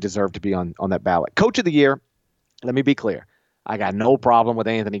I thought he deserved to be on that ballot. Coach of the year, let me be clear. I got no problem with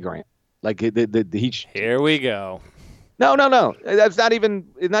Anthony Grant. Here we go. No. That's not even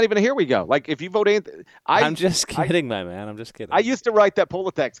a here we go. Like, if you vote Anthony. I'm just kidding, my man. I'm just kidding. I used to write that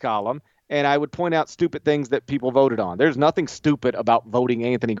Politex column, and I would point out stupid things that people voted on. There's nothing stupid about voting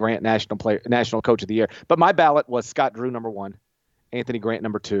Anthony Grant National Coach of the Year. But my ballot was Scott Drew, number 1. Anthony Grant,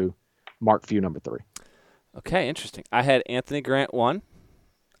 number 2. Mark Few, number 3. Okay, interesting. I had Anthony Grant 1.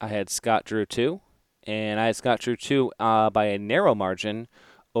 I had Scott Drew 2. And I had Scott Drew 2 by a narrow margin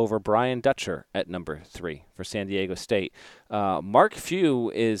over Brian Dutcher at number 3 for San Diego State. Mark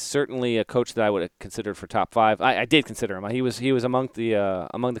Few is certainly a coach that I would have considered for top 5. I did consider him. He was among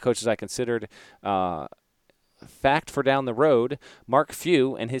the coaches I considered. Fact for down the road, Mark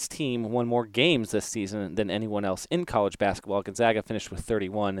Few and his team won more games this season than anyone else in college basketball. Gonzaga finished with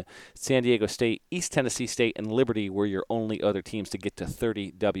 31. San Diego State, East Tennessee State, and Liberty were your only other teams to get to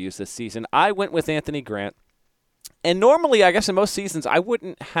 30 Ws this season. I went with Anthony Grant. And normally, I guess in most seasons, I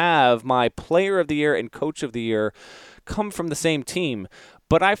wouldn't have my player of the year and coach of the year come from the same team.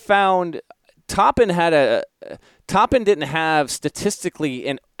 But I found Toppin didn't have statistically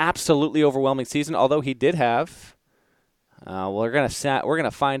an absolutely overwhelming season, although he did have. We're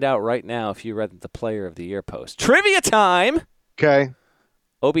gonna find out right now if you read the player of the year post. Trivia time. Okay.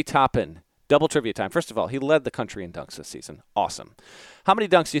 Obi Toppin. Double trivia time. First of all, he led the country in dunks this season. Awesome. How many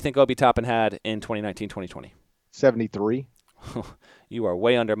dunks do you think Obi Toppin had in 2019-2020? 73. You are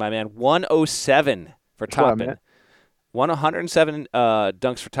way under, my man. 107 for Toppin. 107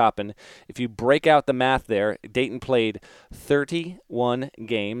 dunks for Toppin. If you break out the math there, Dayton played 31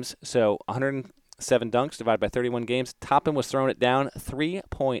 games, so 107 dunks divided by 31 games. Toppin was throwing it down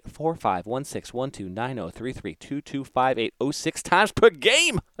 3.45161293325806 times per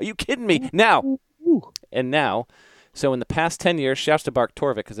game. Are you kidding me? Now, so in the past 10 years, shouts to Bark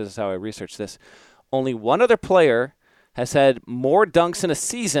Torvik, because this is how I researched this, only one other player has had more dunks in a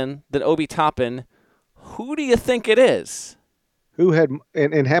season than Obi Toppin. Who do you think it is? Who had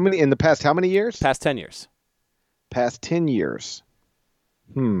and how many in the past? How many years? Past 10 years. Past 10 years.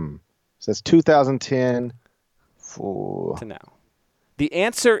 So that's 2010 to now. The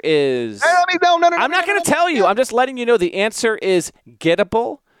answer is. No. I'm not going to tell you. I'm just letting you know the answer is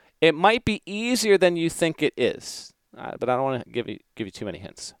gettable. It might be easier than you think it is, but I don't want to give you too many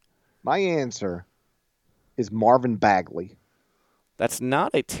hints. My answer is Marvin Bagley. That's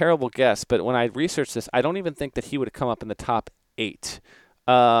not a terrible guess, but when I researched this, I don't even think that he would have come up in the top 8.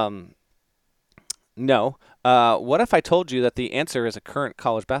 No. What if I told you that the answer is a current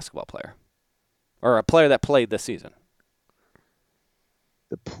college basketball player? Or a player that played this season?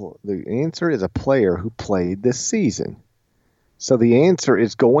 The answer is a player who played this season. So the answer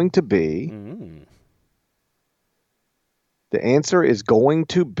is going to be... The answer is going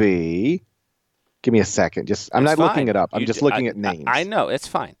to be... Give me a second. I'm not looking it up. I'm just looking at names. I know. It's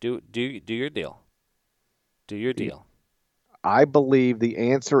fine. Do your deal. Do your deal. I believe the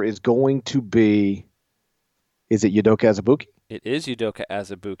answer is going to be, is it Udoka Azubuike? It is Udoka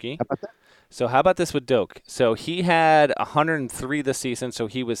Azubuike. How about that? So how about this with Doak? So he had 103 this season. So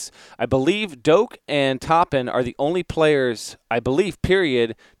he was, I believe, Doak and Toppin are the only players, I believe,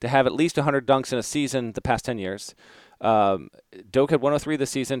 period, to have at least 100 dunks in a season the past 10 years. Doak had 103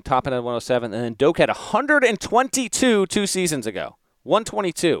 this season. Toppin had 107, and then Doak had 122 2 seasons ago.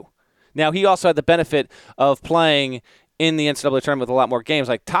 122. Now he also had the benefit of playing in the NCAA tournament with a lot more games.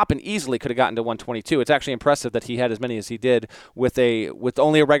 Like Toppin easily could have gotten to 122. It's actually impressive that he had as many as he did with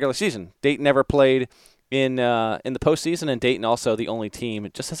only a regular season. Dayton never played in the postseason, and Dayton also the only team,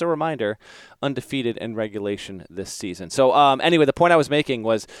 just as a reminder, undefeated in regulation this season. So anyway, the point I was making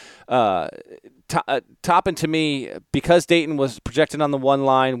was Toppin, to me, because Dayton was projected on the one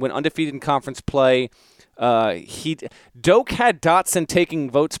line, went undefeated in conference play. Doak had Dotson taking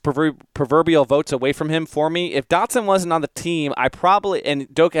proverbial votes away from him for me. If Dotson wasn't on the team,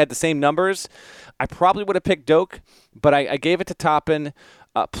 and Doak had the same numbers, I probably would have picked Doak, but I gave it to Toppin.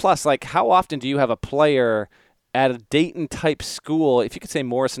 Plus, like, how often do you have a player at a Dayton-type school? If you could say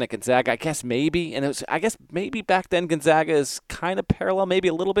Morrison at Gonzaga, I guess maybe. And I guess maybe back then Gonzaga is kind of parallel, maybe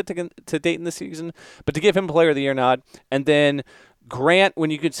a little bit to Dayton this season. But to give him Player of the Year nod, and then Grant,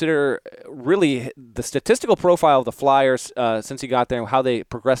 when you consider really the statistical profile of the Flyers since he got there and how they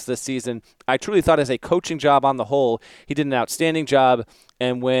progressed this season, I truly thought as a coaching job on the whole, he did an outstanding job.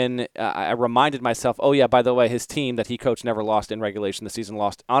 And when I reminded myself, oh, yeah, by the way, his team that he coached never lost in regulation. The season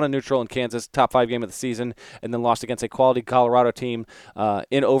lost on a neutral in Kansas, top 5 game of the season, and then lost against a quality Colorado team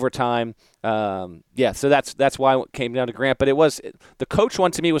in overtime. So that's why it came down to Grant. But the coach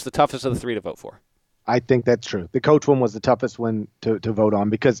one to me was the toughest of the 3 to vote for. I think that's true. The coach one was the toughest one to vote on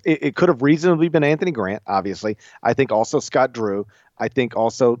because it could have reasonably been Anthony Grant, obviously. I think also Scott Drew. I think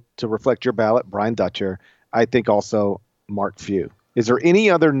also, to reflect your ballot, Brian Dutcher. I think also Mark Few. Is there any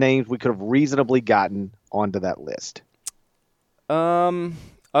other names we could have reasonably gotten onto that list?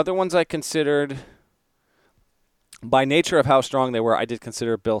 Other ones I considered, by nature of how strong they were, I did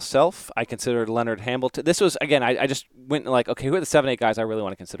consider Bill Self. I considered Leonard Hamilton. This was, again, I just went like, okay, who are the 7-8 guys I really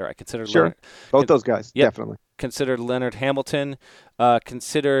want to consider? I considered Both those guys, definitely. Considered Leonard Hamilton.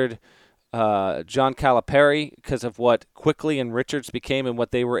 Considered John Calipari because of what Quickly and Richards became and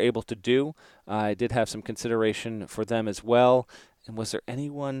what they were able to do. I did have some consideration for them as well. And was there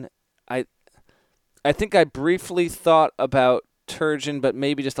anyone I think I briefly thought about Turgeon, but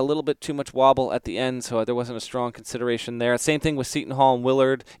maybe just a little bit too much wobble at the end, so there wasn't a strong consideration there. Same thing with Seton Hall and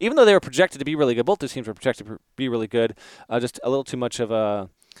Willard. Even though they were projected to be really good, both those teams were projected to be really good, just a little too much of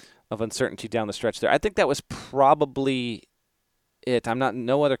uncertainty down the stretch there. I think that was probably it.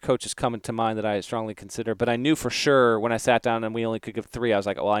 No other coaches coming to mind that I strongly consider, but I knew for sure when I sat down and we only could give 3, I was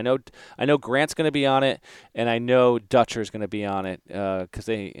like, well, I know Grant's going to be on it, and I know Dutcher's going to be on it because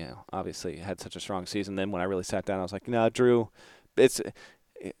they obviously had such a strong season. Then when I really sat down, I was like, no, Drew. It's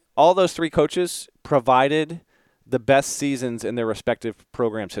all those 3 coaches provided the best seasons in their respective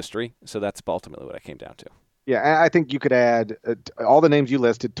programs' history, so that's ultimately what I came down to. Yeah, I think you could add all the names you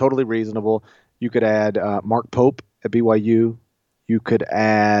listed, totally reasonable. You could add Mark Pope at BYU. You could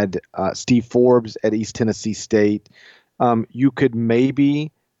add Steve Forbes at East Tennessee State. You could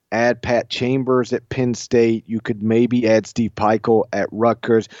maybe add Pat Chambers at Penn State. You could maybe add Steve Peichel at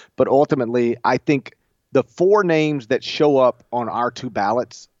Rutgers. But ultimately, I think the 4 names that show up on our 2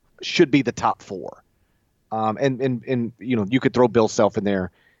 ballots should be the top 4. And you could throw Bill Self in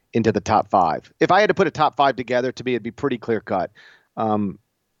there into the top 5. If I had to put a top 5 together, to me, it'd be pretty clear cut.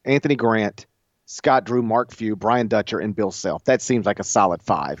 Anthony Grant, Scott Drew, Mark Few, Brian Dutcher, and Bill Self. That seems like a solid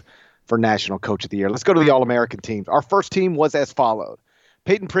 5 for National Coach of the Year. Let's go to the All-American teams. Our first team was as followed: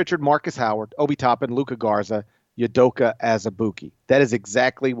 Peyton Pritchard, Marcus Howard, Obi Toppin, Luka Garza, Udoka Azubuike. That is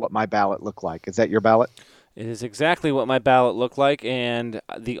exactly what my ballot looked like. Is that your ballot? It is exactly what my ballot looked like, and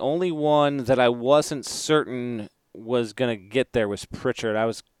the only one that I wasn't certain was going to get there was Pritchard.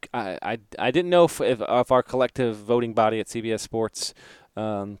 I didn't know if our collective voting body at CBS Sports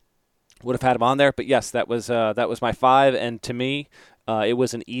would have had him on there, but yes, that was my 5, and to me, it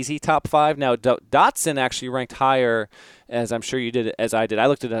was an easy top 5. Now, Dotson actually ranked higher, as I'm sure you did, as I did. I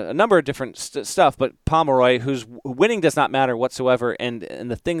looked at a number of different stuff, but Pomeroy, whose winning does not matter whatsoever, and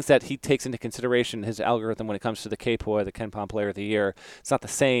the things that he takes into consideration, his algorithm when it comes to the KPOI, the Ken Pom Player of the Year, it's not the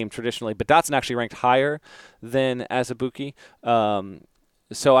same traditionally, but Dotson actually ranked higher than Azubuike.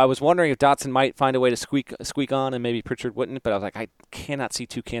 So I was wondering if Dotson might find a way to squeak on, and maybe Pritchard wouldn't, but I was like, I cannot see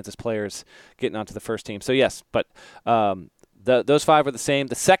 2 Kansas players getting onto the first team. So yes, but those 5 are the same.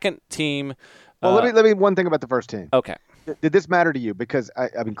 The second team. Well, let me one thing about the first team. Okay. Did this matter to you? Because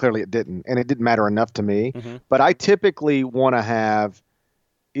I mean, clearly it didn't, and it didn't matter enough to me. Hmm. But I typically want to have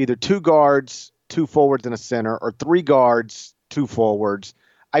either two guards, two forwards, and a center, or three guards, two forwards.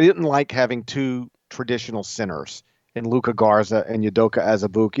 I didn't like having two traditional centers in Luka Garza and Udoka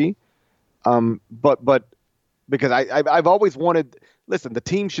Azubuike. But because I've always wanted. Listen, the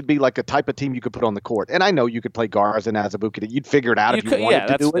team should be like a type of team you could put on the court, and I know you could play Garza and Azubuike. You'd figure it out You if you could, wanted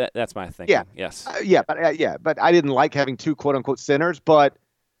to do it. that's my thinking. Yeah, Yes. but I didn't like having two quote unquote centers. But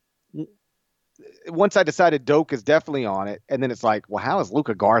once I decided Doak is definitely on it, and then it's like, well, how is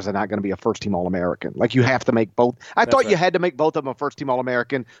Luka Garza not going to be a first team All American? Like you have to make both. I That's thought you right. had to make both of them a first team All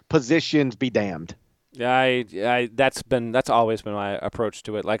American. Positions be damned. Yeah, that's always been my approach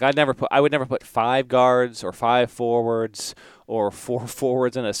to it. Like I would never put five guards or five forwards or four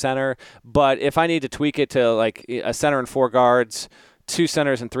forwards and a center. But if I need to tweak it to like a center and four guards, two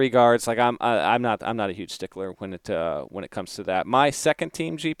centers and three guards, like I'm not a huge stickler when it comes to that. My second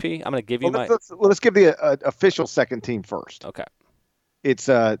team, GP, I'm gonna give you Well, my let's give the official second team first. okay. It's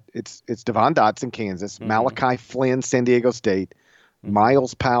Devon Dotson, Kansas, Mhm. Malachi Flynn, San Diego State, Mhm.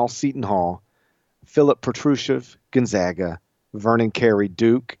 Miles Powell, Seton Hall, Philip Petrushev, Gonzaga, Vernon Carey,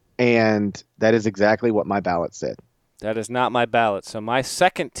 Duke, and that is exactly what my ballot said. That is not my ballot. So my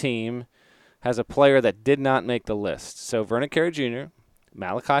second team has a player that did not make the list. So Vernon Carey Jr.,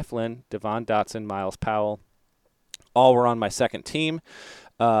 Malachi Flynn, Devon Dotson, Miles Powell, all were on my second team.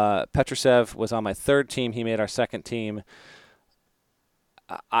 Petrusev was on my third team. He made our second team.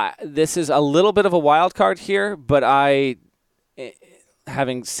 This is a little bit of a wild card here, but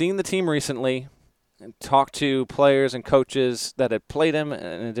having seen the team recently and talked to players and coaches that had played him,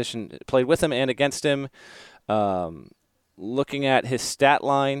 in addition, played with him and against him, looking at his stat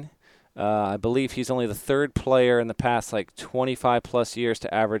line, I believe he's only the third player in the past 25 plus years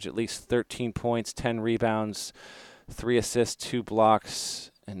to average at least 13 points, 10 rebounds, 3 assists, 2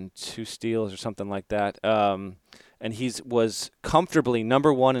 blocks, and 2 steals or something like that. And he was comfortably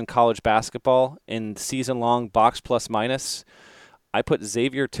number one in college basketball in season-long box plus minus. I put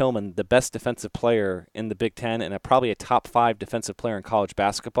Xavier Tillman, the best defensive player in the Big Ten and probably a top 5 defensive player in college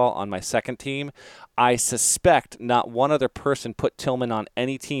basketball, on my second team. I suspect not one other person put Tillman on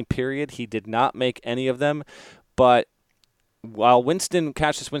any team, period. He did not make any of them. But while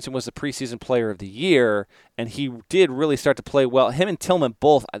Cassius Winston was the preseason player of the year, and he did really start to play well, him and Tillman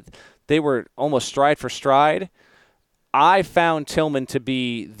both, they were almost stride for stride. I found Tillman to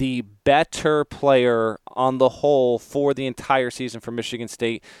be the better player on the whole for the entire season for Michigan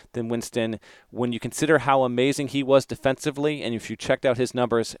State than Winston. When you consider how amazing he was defensively, and if you checked out his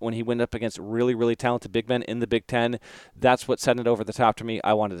numbers when he went up against really, really talented big men in the Big Ten, that's what set it over the top to me.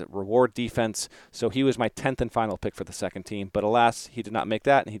 I wanted to reward defense, so he was my 10th and final pick for the second team. But alas, he did not make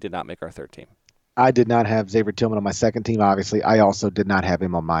that, and he did not make our third team. I did not have Xavier Tillman on my second team. Obviously, I also did not have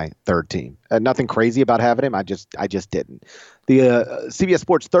him on my third team. Nothing crazy about having him. I just didn't. The CBS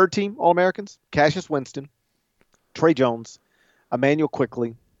Sports third team All-Americans: Cassius Winston, Trey Jones, Emmanuel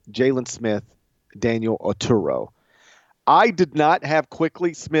Quickley, Jalen Smith, Daniel Oturu. I did not have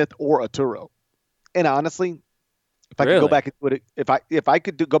Quickley, Smith, or Oturu. And honestly, if I could go back and do it, if I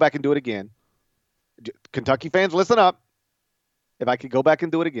could go back and do it again, Kentucky fans, listen up. If I could go back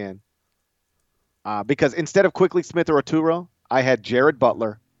and do it again. Because instead of Quickley, Smith, or Oturu, I had Jared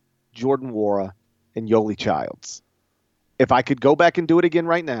Butler, Jordan Nwora, and Yoli Childs. If I could go back and do it again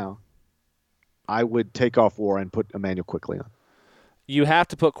right now, I would take off Nwora and put Emmanuel Quickley on. You have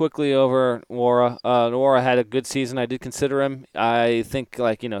to put Quickley over Nwora. Nwora had a good season. I did consider him. I think,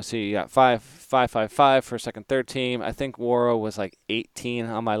 so you got 5 for second, third team. I think Nwora was 18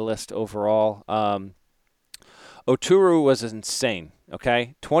 on my list overall. Oturu was insane,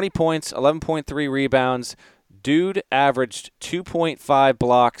 okay? 20 points, 11.3 rebounds. Dude averaged 2.5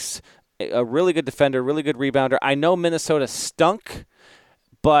 blocks, a really good defender, really good rebounder. I know Minnesota stunk,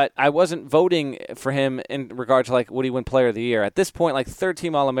 but I wasn't voting for him in regard to would he win Player of the Year. At this point, third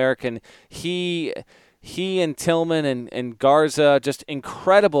team All-American, he and Tillman and Garza, just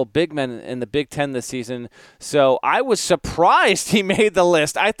incredible big men in the Big Ten this season. So I was surprised he made the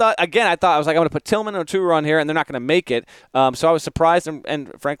list. I thought I'm going to put Tillman and Oturu on here, and they're not going to make it. So I was surprised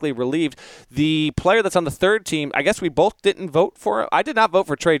and frankly relieved. The player that's on the third team, I guess we both didn't vote for. I did not vote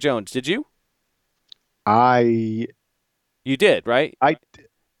for Trey Jones. Did you? You did, right?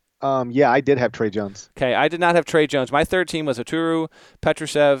 Yeah, I did have Trey Jones. Okay, I did not have Trey Jones. My third team was Oturu,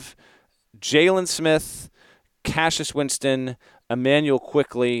 Petrusev, Jalen Smith, Cassius Winston, Emmanuel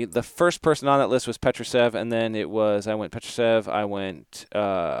Quickley. The first person on that list was Petrusev, and then I went Petrusev, I went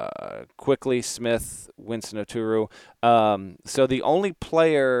Quickley, Smith, Winston, Oturu. So the only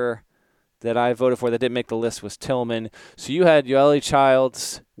player that I voted for that didn't make the list was Tillman. So you had Yoeli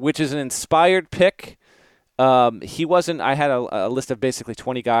Childs, which is an inspired pick. He wasn't. I had a list of basically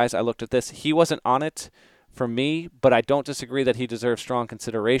 20 guys. I looked at this. He wasn't on it for me, but I don't disagree that he deserves strong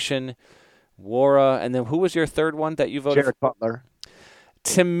consideration. Wara, and then who was your third one that you voted Jared for? Butler.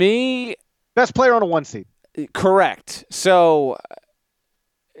 To me, best player on a 1 seed. Correct. So,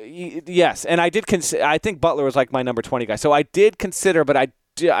 yes, and I did consider. I think Butler was like my number 20 guy. So I did consider, but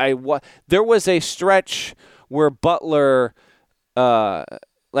there was a stretch where Butler,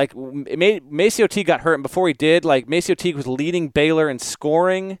 like Maceo Teague got hurt, and before he did, like Maceo Teague was leading Baylor in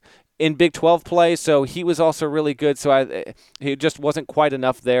scoring in Big 12 play, so he was also really good. So he just wasn't quite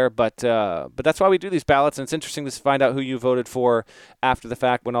enough there, but that's why we do these ballots, and it's interesting to find out who you voted for after the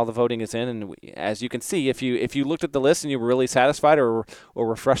fact when all the voting is in. And as you can see, if you looked at the list and you were really satisfied or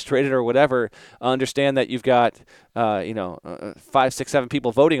were frustrated or whatever, understand that you've got 5, 6, 7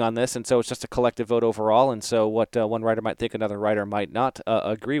 people voting on this, and so it's just a collective vote overall. And so what one writer might think, another writer might not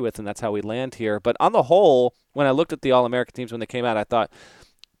agree with, and that's how we land here. But on the whole, when I looked at the All-American teams when they came out, I thought,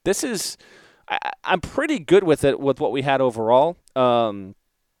 I'm pretty good with it with what we had overall.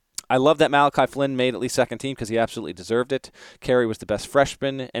 I love that Malachi Flynn made at least second team because he absolutely deserved it. Carey was the best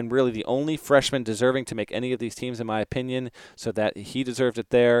freshman and really the only freshman deserving to make any of these teams, in my opinion, so that he deserved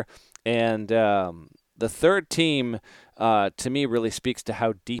it there. And the third team, to me, really speaks to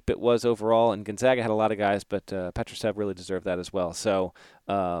how deep it was overall. And Gonzaga had a lot of guys, but Petrusev really deserved that as well. So,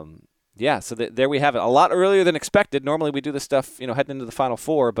 so there we have it. A lot earlier than expected. Normally we do this stuff, heading into the Final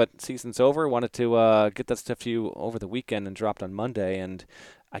Four, but season's over. Wanted to get that stuff to you over the weekend and dropped on Monday. And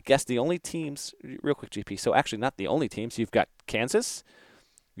I guess the only teams, real quick, GP, so actually not the only teams. You've got Kansas,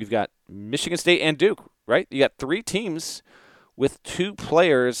 you've got Michigan State and Duke, right? You got 3 teams with 2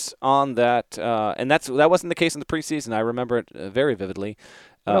 players on that, and that wasn't the case in the preseason. I remember it very vividly.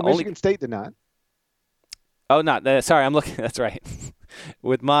 Michigan State did not. Oh, not sorry. I'm looking. That's right.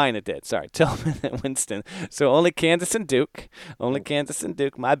 With mine, it did. Sorry, Tillman and Winston. So only Kansas and Duke.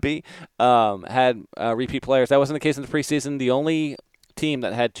 My B had repeat players. That wasn't the case in the preseason. The only team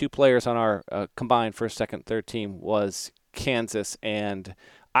that had 2 players on our combined first, second, third team was Kansas, and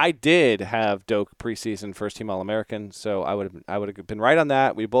I did have Doak preseason first team All-American. So I would have been right on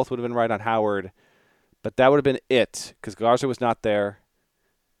that. We both would have been right on Howard, but that would have been it because Garza was not there.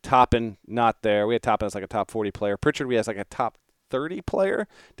 Toppin not there. We had Toppin as like a top 40 player. Pritchard we had as like a top 30 player.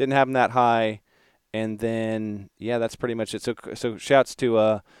 Didn't have him that high. And then that's pretty much it. So shouts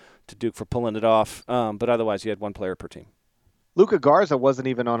to Duke for pulling it off. But otherwise you had 1 player per team. Luka Garza wasn't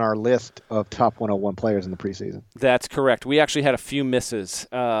even on our list of top 101 players in the preseason. That's correct. We actually had a few misses.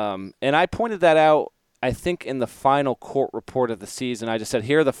 And I pointed that out, I think, in the final court report of the season. I just said,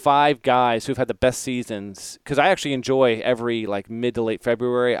 here are the 5 guys who've had the best seasons, because I actually enjoy every mid to late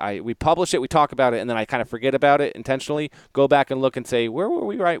February. We publish it, we talk about it, and then I kind of forget about it intentionally, go back and look and say, where were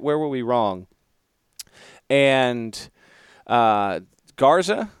we right, where were we wrong? And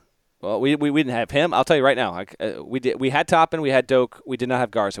Garza, well, we didn't have him. I'll tell you right now. We had Toppin, we had Doak, we did not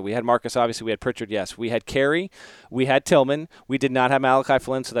have Garza. We had Marcus, obviously. We had Pritchard, yes. We had Carey, we had Tillman. We did not have Malachi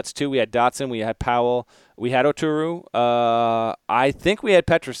Flynn, so that's 2. We had Dotson, we had Powell, we had Oturu. I think we had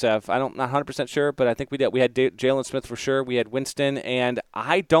Petrusev. I'm not 100% sure, but I think we did. We had Jalen Smith for sure. We had Winston, and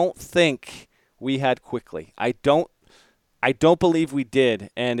I don't think we had Quickly. I don't believe we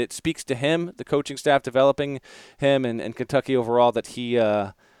did, and it speaks to him, the coaching staff developing him, and Kentucky overall that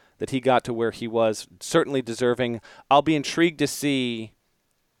he got to where he was, certainly deserving. All be intrigued to see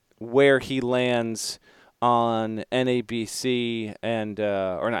where he lands on NABC and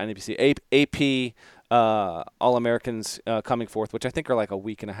or not NABC, AP All-Americans coming forth, which I think are like a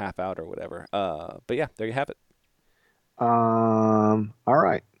week and a half out or whatever. But yeah, there you have it. All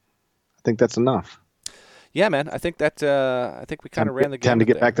right. I think that's enough. Yeah, man. I think we kind of ran the game. Time to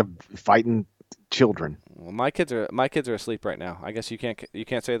get back to fighting children. Well, my kids are asleep right now. I guess you can't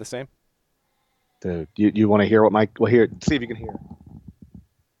say the same. Dude, you want to hear what Mike? Well, here, see if you can hear.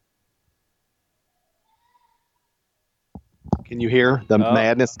 Can you hear the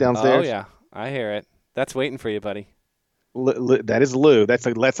madness downstairs? Oh yeah, I hear it. That's waiting for you, buddy. That is Lou. That's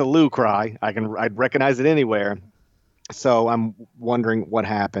a Lou cry. I'd recognize it anywhere. So I'm wondering what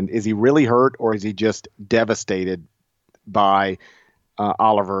happened. Is he really hurt, or is he just devastated by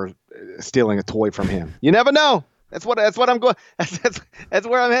Oliver stealing a toy from him? You never know. That's what I'm going. That's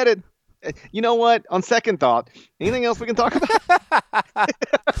where I'm headed. You know what? On second thought, anything else we can talk about?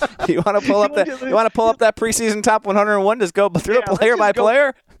 You want to pull up that preseason top 101? Just go through it player by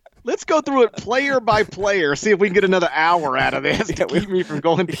player. Let's go through it player by player. See if we can get another hour out of this to keep me from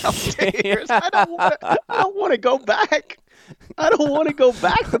going downstairs. I don't want to go back. I don't want to go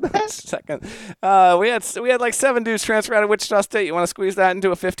back to that. Second, we had like 7 dudes transfer out of Wichita State. You want to squeeze that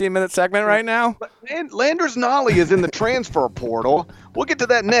into a 15-minute segment right now? But Landers Nolly is in the transfer portal. We'll get to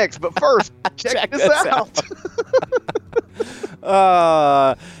that next. But first, check this out.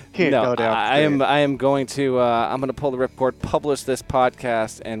 Can't go down. I am going to I'm going to pull the ripcord, publish this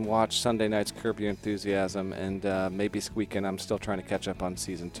podcast, and watch Sunday night's Curb Your Enthusiasm, and maybe this weekend I'm still trying to catch up on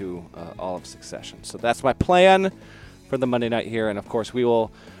season 2, all of Succession. So that's my plan for the Monday night here, and of course we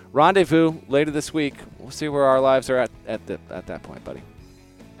will rendezvous later this week. We'll see where our lives are at that point, buddy.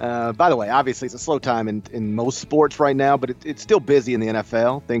 By the way, obviously it's a slow time in most sports right now, but it's still busy in the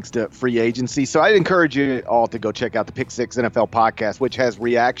NFL thanks to free agency. So I'd encourage you all to go check out the Pick 6 NFL podcast, which has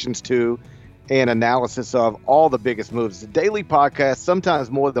reactions to and analysis of all the biggest moves. It's a daily podcast,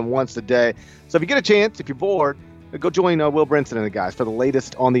 sometimes more than once a day. So if you get a chance, if you're bored, go join Will Brinson and the guys for the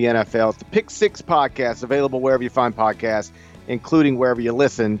latest on the NFL. It's the Pick 6 podcast, available wherever you find podcasts, including wherever you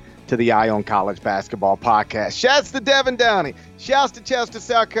listen to the Eye on College Basketball podcast. Shouts to Devin Downey. Shouts to Chester,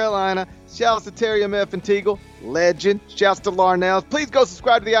 South Carolina. Shouts to Terry M. F. and Teagle. Legend. Shouts to Larnell. Please go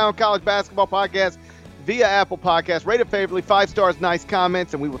subscribe to the Eye on College Basketball podcast via Apple Podcasts. Rate it favorably. 5 stars, nice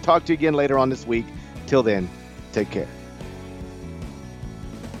comments, and we will talk to you again later on this week. Till then, take care.